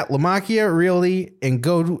and at Lamachia Realty, and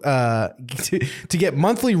go to get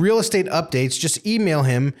monthly real estate updates. Just email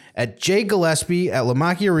him at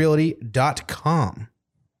jgillespie@lamachiarealty.com.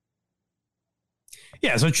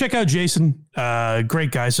 Yeah, so check out Jason.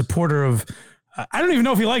 Great guy, supporter of... I don't even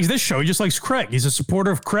know if he likes this show. He just likes Craig. He's a supporter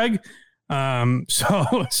of Craig.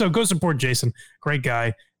 So go support Jason. Great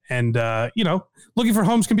guy. And, looking for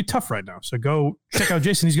homes can be tough right now. So go check out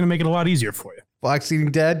Jason. He's going to make it a lot easier for you. Fox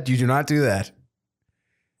Eating Dead, you do not do that.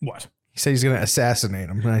 What? He said he's going to assassinate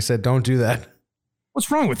him. And I said, don't do that. What's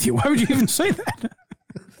wrong with you? Why would you even say that?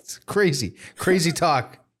 It's crazy. Crazy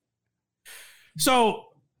talk. So,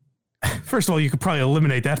 first of all, you could probably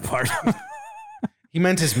eliminate that part. He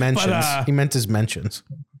meant his mentions.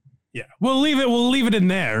 Yeah. We'll leave it in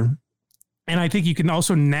there. And I think you can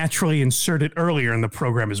also naturally insert it earlier in the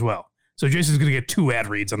program as well. So Jason's going to get 2 ad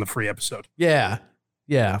reads on the free episode. Yeah.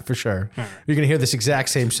 Yeah, for sure. Right. You're going to hear this exact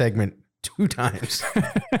same segment 2 times.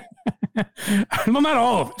 Well, not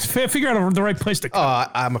all of it. Figure out the right place to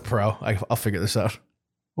cut. I'm a pro. I'll figure this out.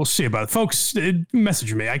 We'll see about it. Folks,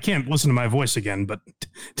 message me. I can't listen to my voice again, but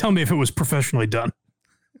tell me if it was professionally done.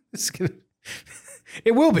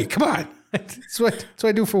 It will be. Come on. That's what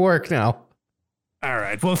I do for work now. All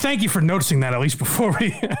right. Well, thank you for noticing that, at least before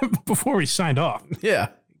we signed off. Yeah,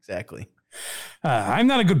 exactly. I'm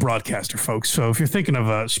not a good broadcaster, folks. So if you're thinking of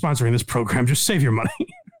sponsoring this program, just save your money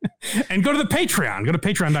and go to the Patreon. Go to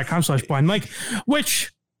patreon.com/blindmike,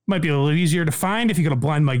 which might be a little easier to find if you go to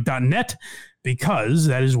blindmike.net, because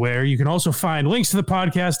that is where you can also find links to the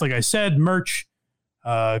podcast. Like I said, merch,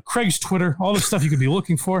 Craig's Twitter, all the stuff you could be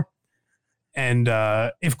looking for. And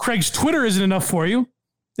if Craig's Twitter isn't enough for you,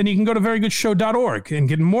 then you can go to verygoodshow.org and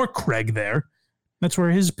get more Craig there. That's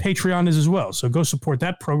where his Patreon is as well. So go support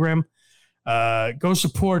that program. Go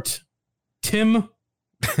support Tim.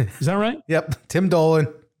 Is that right? Yep. Tim Dolan.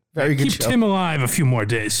 Very good Keep show. Tim alive a few more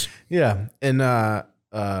days. Yeah. And,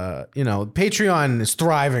 Patreon is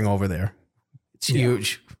thriving over there. It's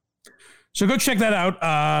huge. So go check that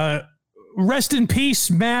out. Rest in peace,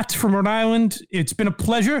 Matt from Rhode Island. It's been a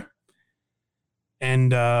pleasure.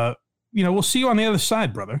 And, we'll see you on the other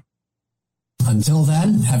side, brother. Until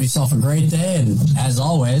then, have yourself a great day. And as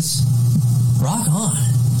always, rock on.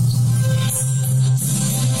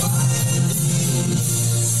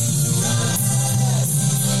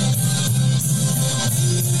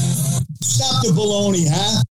 Stop the baloney, huh?